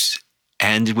groups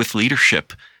and with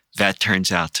leadership, that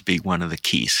turns out to be one of the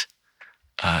keys.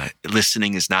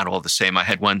 Listening is not all the same. I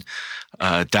had one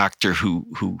doctor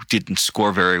who didn't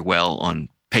score very well on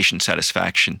patient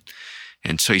satisfaction.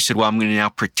 And so he said, well, I'm going to now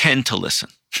pretend to listen.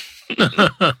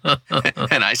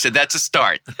 And I said, that's a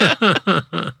start.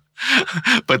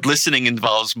 But listening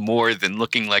involves more than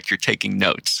looking like you're taking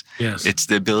notes. Yes. It's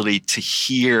the ability to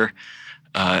hear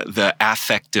the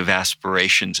affective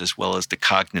aspirations as well as the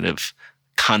cognitive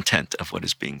content of what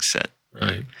is being said.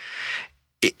 Right.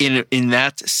 In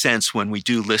that sense, when we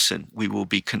do listen, we will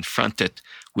be confronted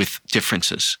with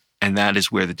differences. And that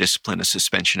is where the discipline of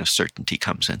suspension of certainty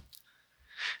comes in.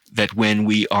 That when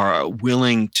we are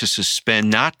willing to suspend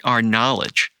not our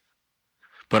knowledge,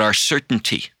 but our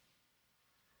certainty,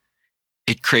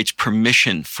 it creates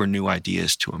permission for new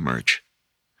ideas to emerge.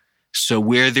 So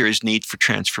where there is need for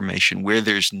transformation, where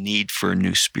there's need for a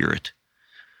new spirit,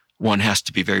 one has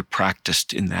to be very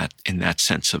practiced in that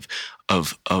sense of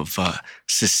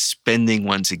suspending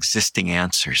one's existing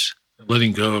answers.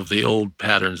 Letting go of the old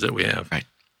patterns that we have. Right.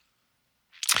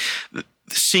 The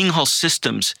Seeing Whole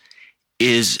Systems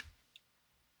is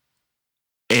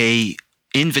a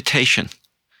invitation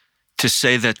to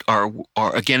say that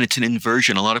again, it's an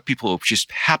inversion. A lot of people are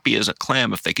just happy as a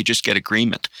clam if they could just get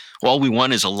agreement. All we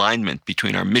want is alignment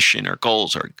between our mission, our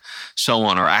goals, or so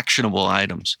on, our actionable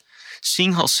items.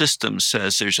 Seeing Whole Systems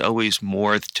says there's always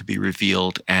more to be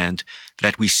revealed and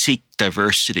that we seek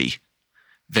diversity,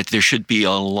 that there should be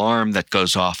an alarm that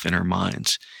goes off in our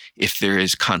minds if there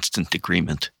is constant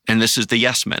agreement. And this is the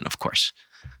yes men, of course.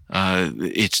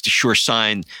 It's the sure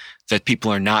sign that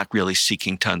people are not really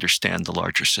seeking to understand the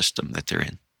larger system that they're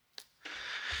in.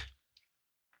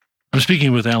 I'm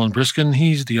speaking with Alan Briskin.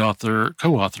 He's the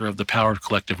co-author of The Power of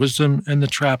Collective Wisdom and The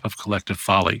Trap of Collective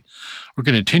Folly. We're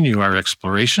going to continue our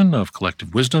exploration of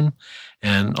collective wisdom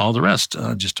and all the rest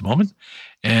in just a moment.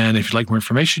 And if you'd like more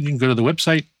information, you can go to the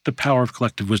website,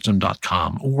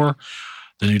 thepowerofcollectivewisdom.com, or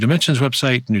the New Dimensions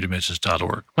website,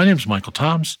 newdimensions.org. My name is Michael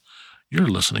Toms. You're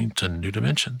listening to New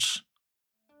Dimensions.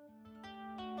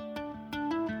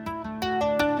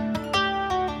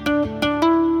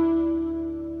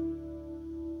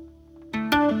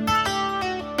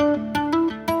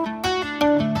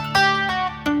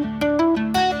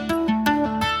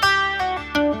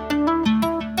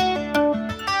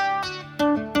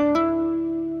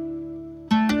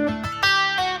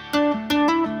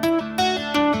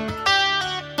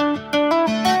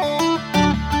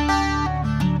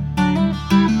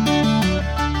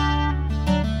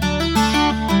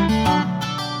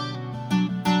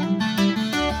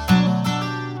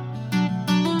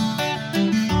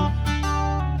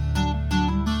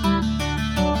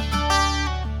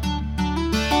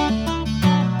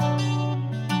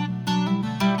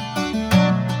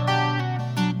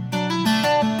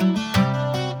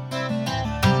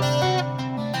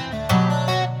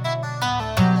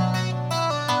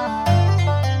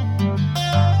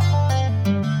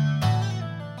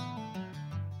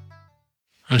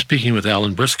 I'm speaking with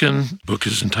Alan Briskin. The book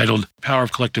is entitled Power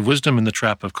of Collective Wisdom and the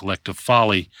Trap of Collective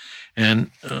Folly. And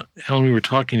Alan, we were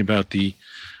talking about the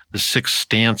 6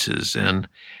 stances and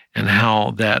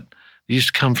how that these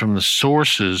come from the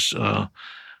sources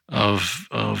of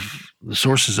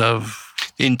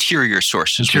interior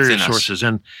sources. Interior sources.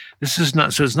 And this is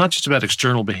not, so it's not just about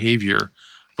external behavior,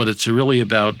 but it's really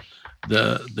about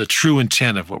the true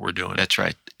intent of what we're doing. That's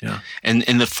right. Yeah. And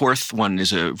the fourth one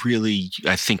is a really,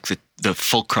 I think, the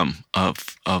fulcrum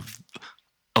of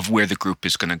where the group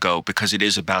is going to go, because it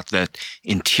is about that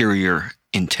interior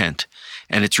intent,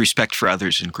 and it's respect for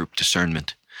others and group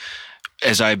discernment.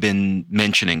 As I've been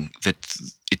mentioning, that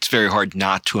it's very hard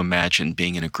not to imagine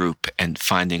being in a group and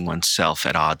finding oneself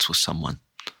at odds with someone,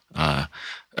 a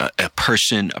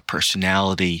person, a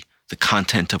personality, the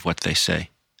content of what they say.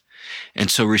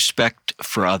 And so respect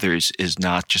for others is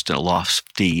not just a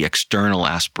lofty external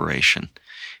aspiration.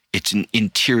 It's an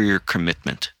interior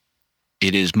commitment.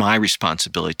 It is my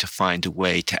responsibility to find a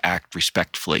way to act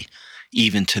respectfully,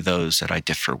 even to those that I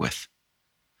differ with.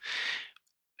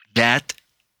 That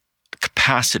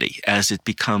capacity, as it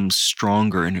becomes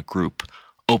stronger in a group,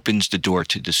 opens the door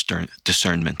to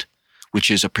discernment. which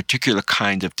is a particular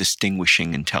kind of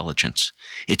distinguishing intelligence.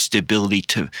 It's the ability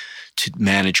to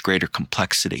manage greater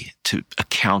complexity, to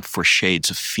account for shades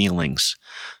of feelings,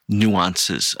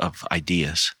 nuances of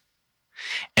ideas.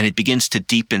 And it begins to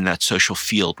deepen that social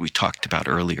field we talked about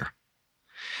earlier.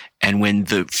 And when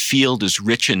the field is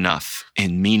rich enough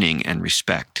in meaning and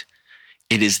respect,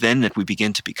 it is then that we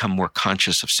begin to become more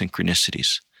conscious of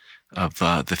synchronicities, of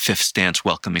the fifth stance,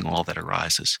 welcoming all that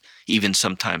arises, even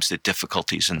sometimes the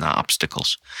difficulties and the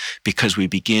obstacles, because we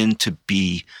begin to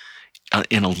be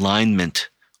in alignment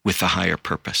with the higher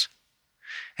purpose.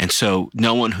 And so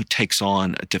no one who takes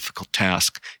on a difficult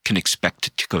task can expect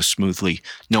it to go smoothly.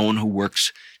 No one who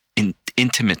works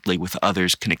intimately with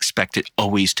others can expect it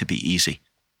always to be easy.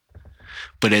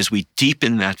 But as we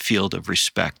deepen that field of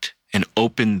respect and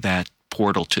open that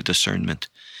portal to discernment,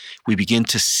 we begin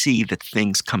to see that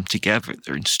things come together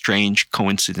in strange,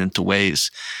 coincidental ways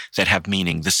that have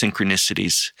meaning, the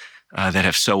synchronicities that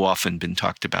have so often been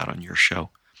talked about on your show.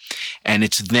 And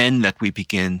it's then that we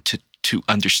begin to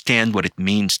understand what it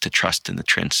means to trust in the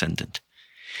transcendent.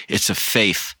 It's a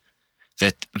faith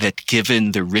that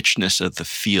given the richness of the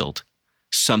field,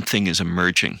 something is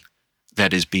emerging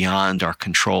that is beyond our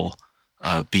control,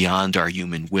 beyond our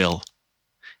human will.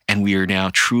 And we are now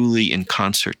truly in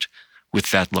concert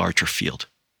with that larger field.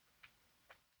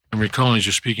 I'm recalling as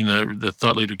you're speaking the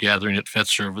thought leader gathering at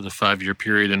Fetzer over the 5-year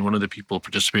period, and one of the people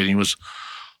participating was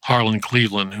Harlan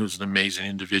Cleveland, who's an amazing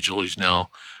individual. He's now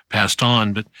passed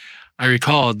on. But I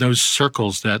recall those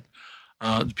circles that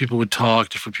people would talk,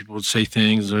 different people would say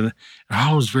things. And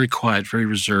Harlan was very quiet, very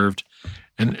reserved.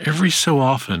 And every so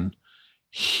often,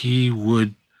 he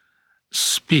would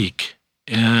speak.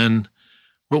 And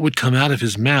what would come out of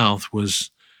his mouth was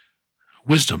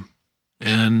wisdom.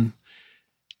 And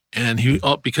he,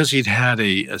 because he'd had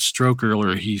a stroke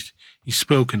earlier, he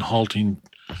spoke in halting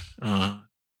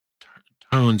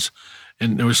tones,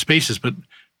 and there were spaces, but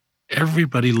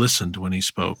everybody listened when he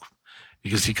spoke,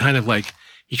 because he kind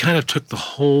of took the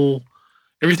whole,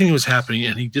 everything that was happening,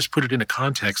 and he just put it in a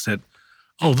context that,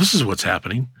 oh, this is what's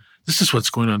happening. This is what's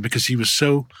going on, because he was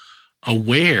so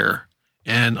aware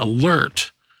and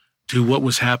alert to what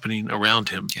was happening around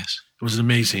him. Yes. It was an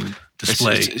amazing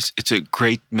display. It's a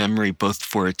great memory, both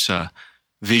for its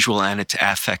visual and its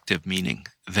affective meaning,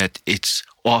 that it's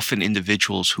often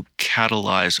individuals who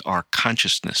catalyze our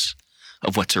consciousness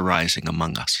of what's arising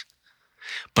among us.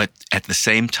 But at the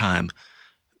same time,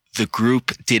 the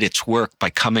group did its work by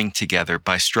coming together,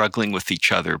 by struggling with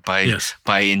each other, by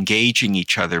engaging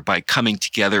each other, by coming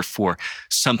together for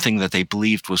something that they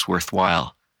believed was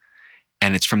worthwhile.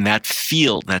 And it's from that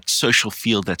field, that social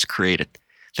field that's created,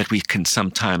 that we can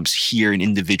sometimes hear an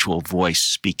individual voice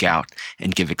speak out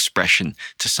and give expression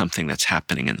to something that's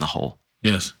happening in the whole.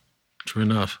 Yes, true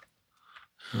enough.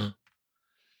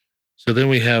 So then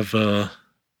we have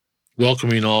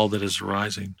welcoming all that is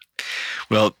arising.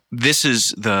 Well, this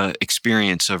is the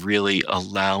experience of really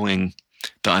allowing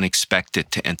the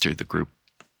unexpected to enter the group,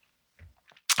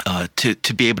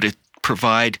 to be able to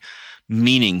provide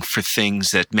meaning for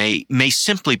things that may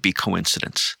simply be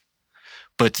coincidence.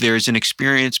 But there's an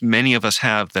experience many of us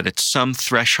have that at some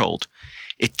threshold,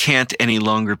 it can't any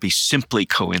longer be simply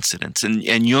coincidence. And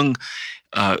Jung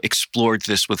explored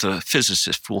this with a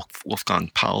physicist, Wolfgang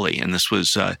Pauli, and this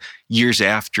was years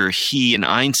after he and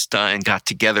Einstein got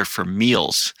together for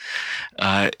meals.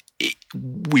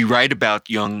 We write about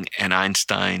Jung and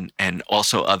Einstein and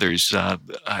also others,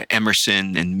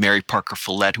 Emerson and Mary Parker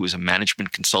Follett, who was a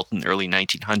management consultant in the early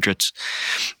 1900s,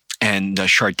 and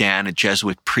Chardin, a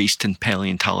Jesuit priest and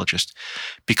paleontologist,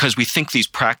 because we think these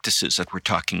practices that we're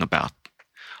talking about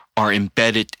are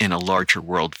embedded in a larger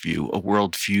worldview, a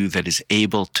worldview that is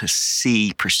able to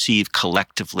perceive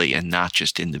collectively and not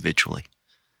just individually.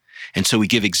 And so we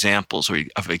give examples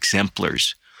of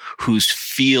exemplars whose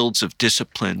fields of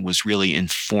discipline was really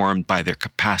informed by their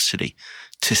capacity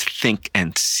to think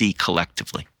and see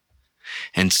collectively.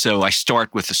 And so I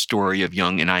start with the story of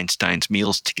Jung and Einstein's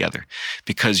meals together,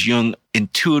 because Jung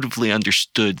intuitively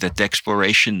understood that the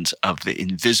explorations of the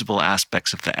invisible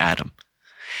aspects of the atom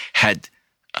had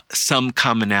some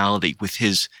commonality with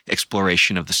his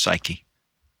exploration of the psyche,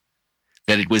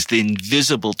 that it was the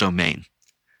invisible domain,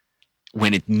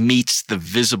 when it meets the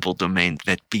visible domain,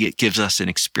 that gives us an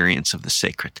experience of the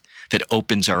sacred, that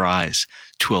opens our eyes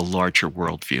to a larger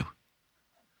worldview.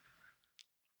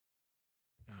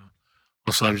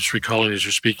 Also, I'm just recalling as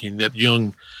you're speaking that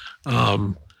Jung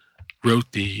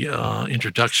wrote the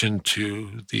introduction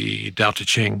to the Tao Te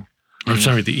Ching, the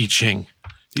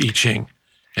I Ching.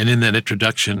 And in that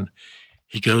introduction,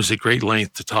 he goes at great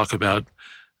length to talk about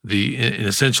and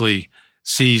essentially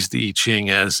sees the I Ching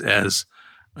as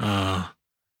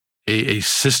a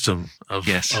system of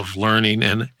Yes. of learning,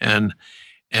 and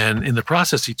in the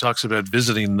process he talks about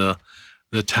visiting the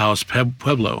Taos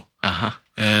Pueblo,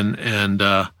 and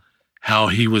how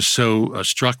he was so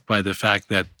struck by the fact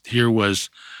that here was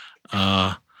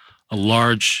a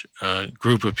large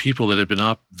group of people that had been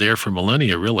up there for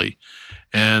millennia, really,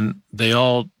 and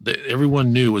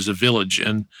everyone knew it was a village,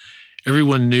 and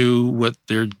everyone knew what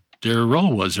their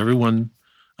role was. Everyone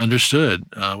understood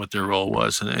what their role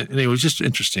was, and it was just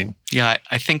interesting. Yeah,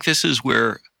 I think this is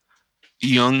where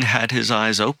Jung had his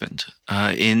eyes opened.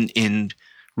 In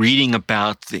reading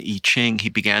about the I Ching, he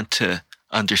began to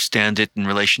understand it in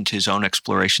relation to his own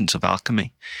explorations of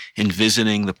alchemy. In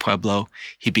visiting the Pueblo,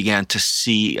 he began to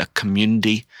see a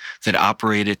community that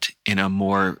operated in a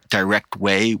more direct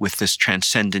way with this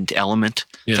transcendent element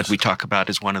that we talk about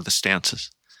as one of the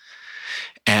stances.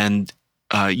 And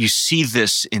you see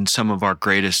this in some of our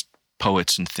greatest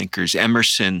poets and thinkers.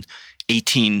 Emerson,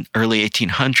 early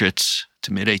 1800s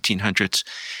to mid 1800s,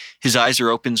 his eyes are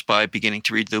opened by beginning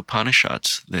to read the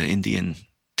Upanishads, the Indian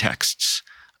texts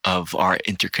of our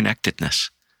interconnectedness.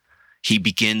 He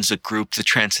begins a group, the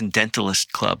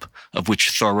Transcendentalist Club, of which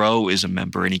Thoreau is a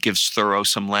member, and he gives Thoreau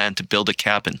some land to build a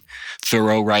cabin.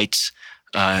 Thoreau writes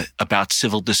about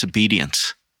civil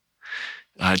disobedience.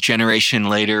 A generation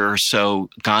later or so,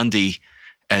 Gandhi,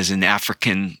 as an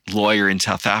African lawyer in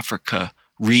South Africa,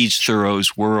 reads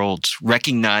Thoreau's worlds,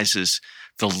 recognizes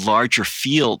the larger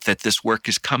field that this work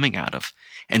is coming out of,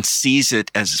 and sees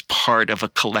it as part of a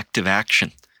collective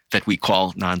action that we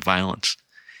call nonviolence.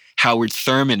 Howard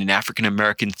Thurman, an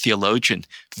African-American theologian,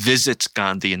 visits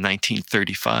Gandhi in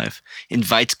 1935,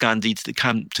 invites Gandhi to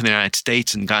come to the United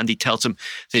States, and Gandhi tells him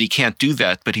that he can't do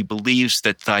that, but he believes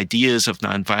that the ideas of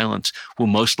nonviolence will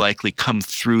most likely come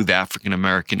through the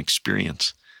African-American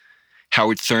experience.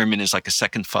 Howard Thurman is like a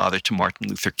second father to Martin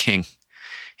Luther King.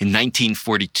 In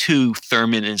 1942,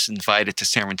 Thurman is invited to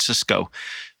San Francisco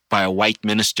by a white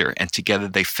minister, and together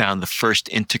they found the first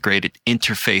integrated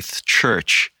interfaith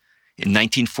church in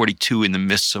 1942 in the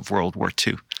midst of World War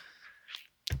II.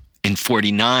 In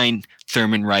 1949,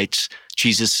 Thurman writes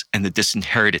Jesus and the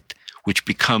Disinherited, which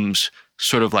becomes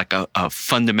sort of like a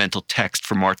fundamental text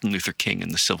for Martin Luther King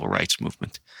and the civil rights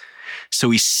movement. So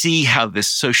we see how this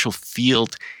social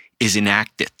field is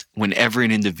enacted whenever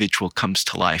an individual comes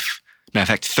to life. Matter of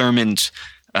fact, Thurman's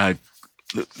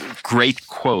great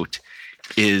quote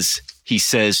is, he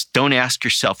says, "Don't ask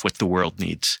yourself what the world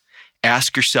needs.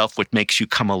 Ask yourself what makes you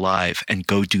come alive and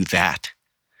go do that.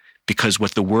 Because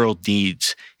what the world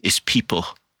needs is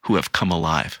people who have come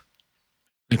alive."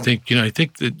 I think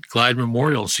that Glide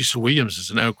Memorial, Cecil Williams, is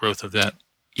an outgrowth of that.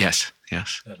 Yes.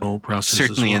 That whole process.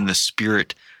 Certainly in the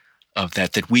spirit of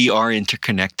that we are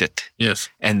interconnected. Yes.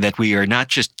 And that we are not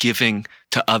just giving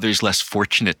to others less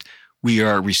fortunate, we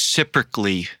are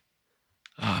reciprocally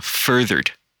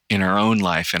furthered in our own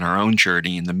life, in our own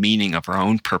journey, in the meaning of our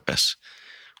own purpose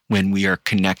when we are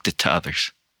connected to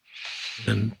others.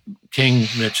 And King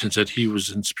mentions that he was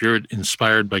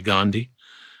inspired by Gandhi.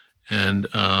 And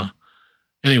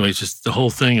anyways, just the whole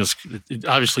thing it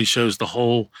obviously shows the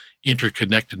whole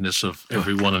interconnectedness of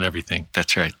everyone and everything.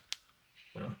 That's right.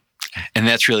 And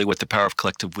that's really what the power of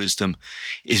collective wisdom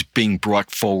is being brought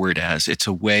forward as. It's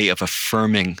a way of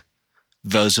affirming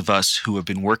those of us who have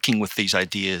been working with these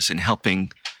ideas and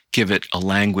helping give it a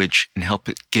language and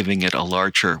giving it a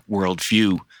larger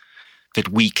worldview that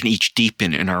we can each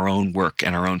deepen in our own work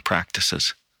and our own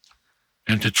practices.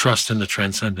 And to trust in the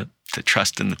transcendent. To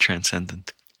trust in the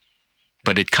transcendent.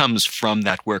 But it comes from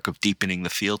that work of deepening the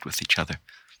field with each other.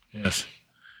 Yes.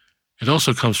 It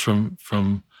also comes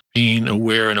from being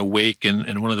aware and awake,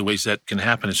 and one of the ways that can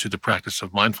happen is through the practice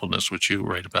of mindfulness, which you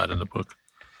write about in the book.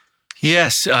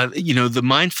 Yes. The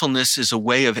mindfulness is a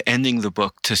way of ending the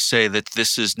book to say that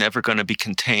this is never going to be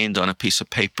contained on a piece of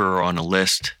paper or on a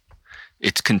list.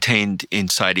 It's contained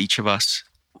inside each of us.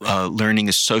 Learning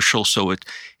is social, so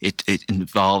it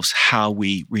involves how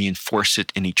we reinforce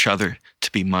it in each other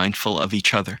to be mindful of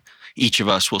each other. Each of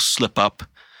us will slip up,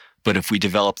 but if we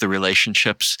develop the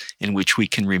relationships in which we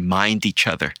can remind each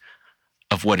other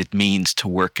of what it means to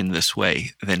work in this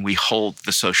way, then we hold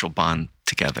the social bond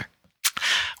together.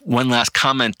 One last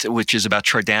comment, which is about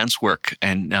Chardin's work,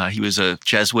 and he was a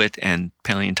Jesuit and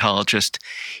paleontologist.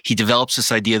 He develops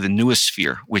this idea of the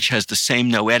noosphere, which has the same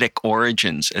noetic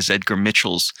origins as Edgar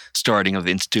Mitchell's starting of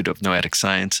the Institute of Noetic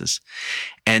Sciences.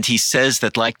 And he says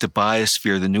that, like the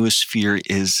biosphere, the noosphere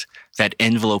is that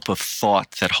envelope of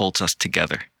thought that holds us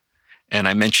together. And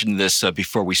I mentioned this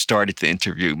before we started the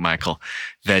interview, Michael,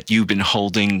 that you've been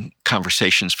holding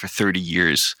conversations for 30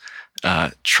 years,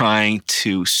 trying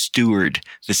to steward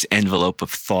this envelope of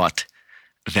thought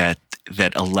that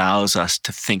allows us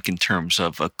to think in terms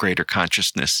of a greater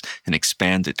consciousness and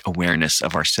expanded awareness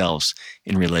of ourselves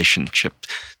in relationship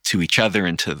to each other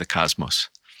and to the cosmos.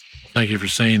 Thank you for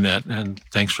saying that, and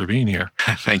thanks for being here.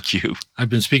 Thank you. I've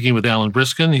been speaking with Alan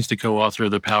Briskin. He's the co-author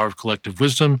of The Power of Collective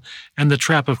Wisdom and The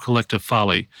Trap of Collective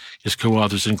Folly. His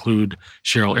co-authors include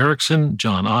Cheryl Erickson,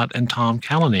 John Ott, and Tom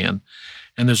Callanan.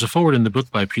 And there's a foreword in the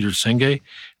book by Peter Senge.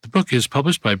 The book is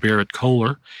published by Barrett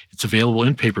Kohler. It's available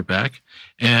in paperback.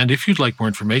 And if you'd like more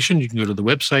information, you can go to the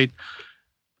website.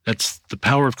 That's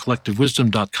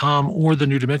thepowerofcollectivewisdom.com or the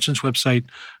New Dimensions website,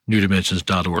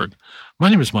 newdimensions.org. My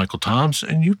name is Michael Toms,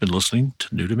 and you've been listening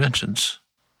to New Dimensions.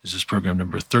 This is program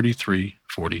number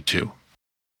 3342.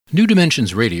 New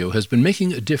Dimensions Radio has been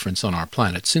making a difference on our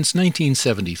planet since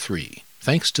 1973,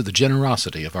 thanks to the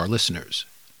generosity of our listeners.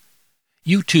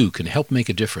 You too can help make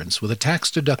a difference with a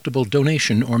tax-deductible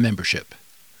donation or membership.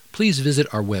 Please visit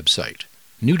our website,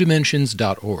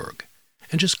 newdimensions.org,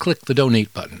 and just click the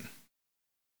Donate button.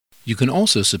 You can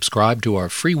also subscribe to our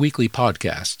free weekly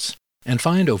podcasts and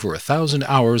find over 1,000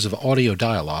 hours of audio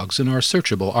dialogues in our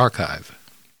searchable archive.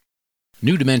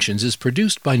 New Dimensions is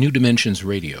produced by New Dimensions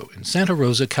Radio in Santa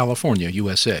Rosa, California,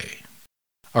 USA.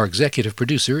 Our executive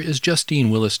producer is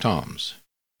Justine Willis-Toms.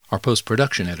 Our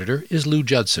post-production editor is Lou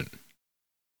Judson.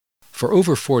 For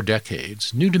over 4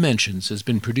 decades, New Dimensions has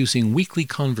been producing weekly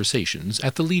conversations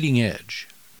at the leading edge.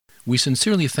 We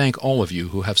sincerely thank all of you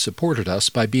who have supported us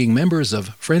by being members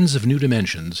of Friends of New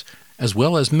Dimensions, as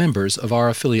well as members of our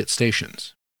affiliate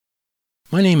stations.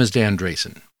 My name is Dan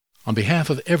Drayson. On behalf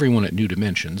of everyone at New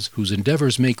Dimensions whose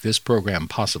endeavors make this program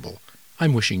possible,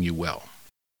 I'm wishing you well.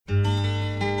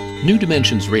 New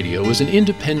Dimensions Radio is an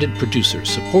independent producer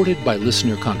supported by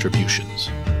listener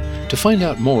contributions. To find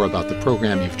out more about the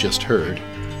program you've just heard,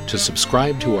 to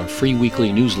subscribe to our free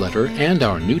weekly newsletter and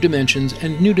our New Dimensions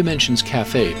and New Dimensions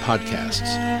Cafe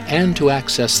podcasts, and to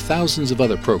access thousands of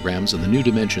other programs in the New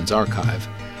Dimensions archive,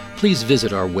 please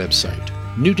visit our website,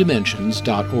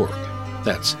 newdimensions.org.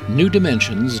 That's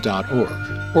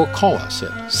newdimensions.org. Or call us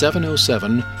at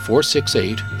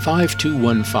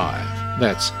 707-468-5215.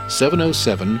 That's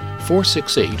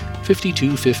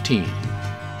 707-468-5215.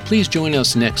 Please join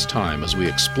us next time as we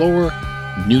explore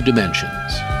New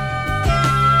Dimensions.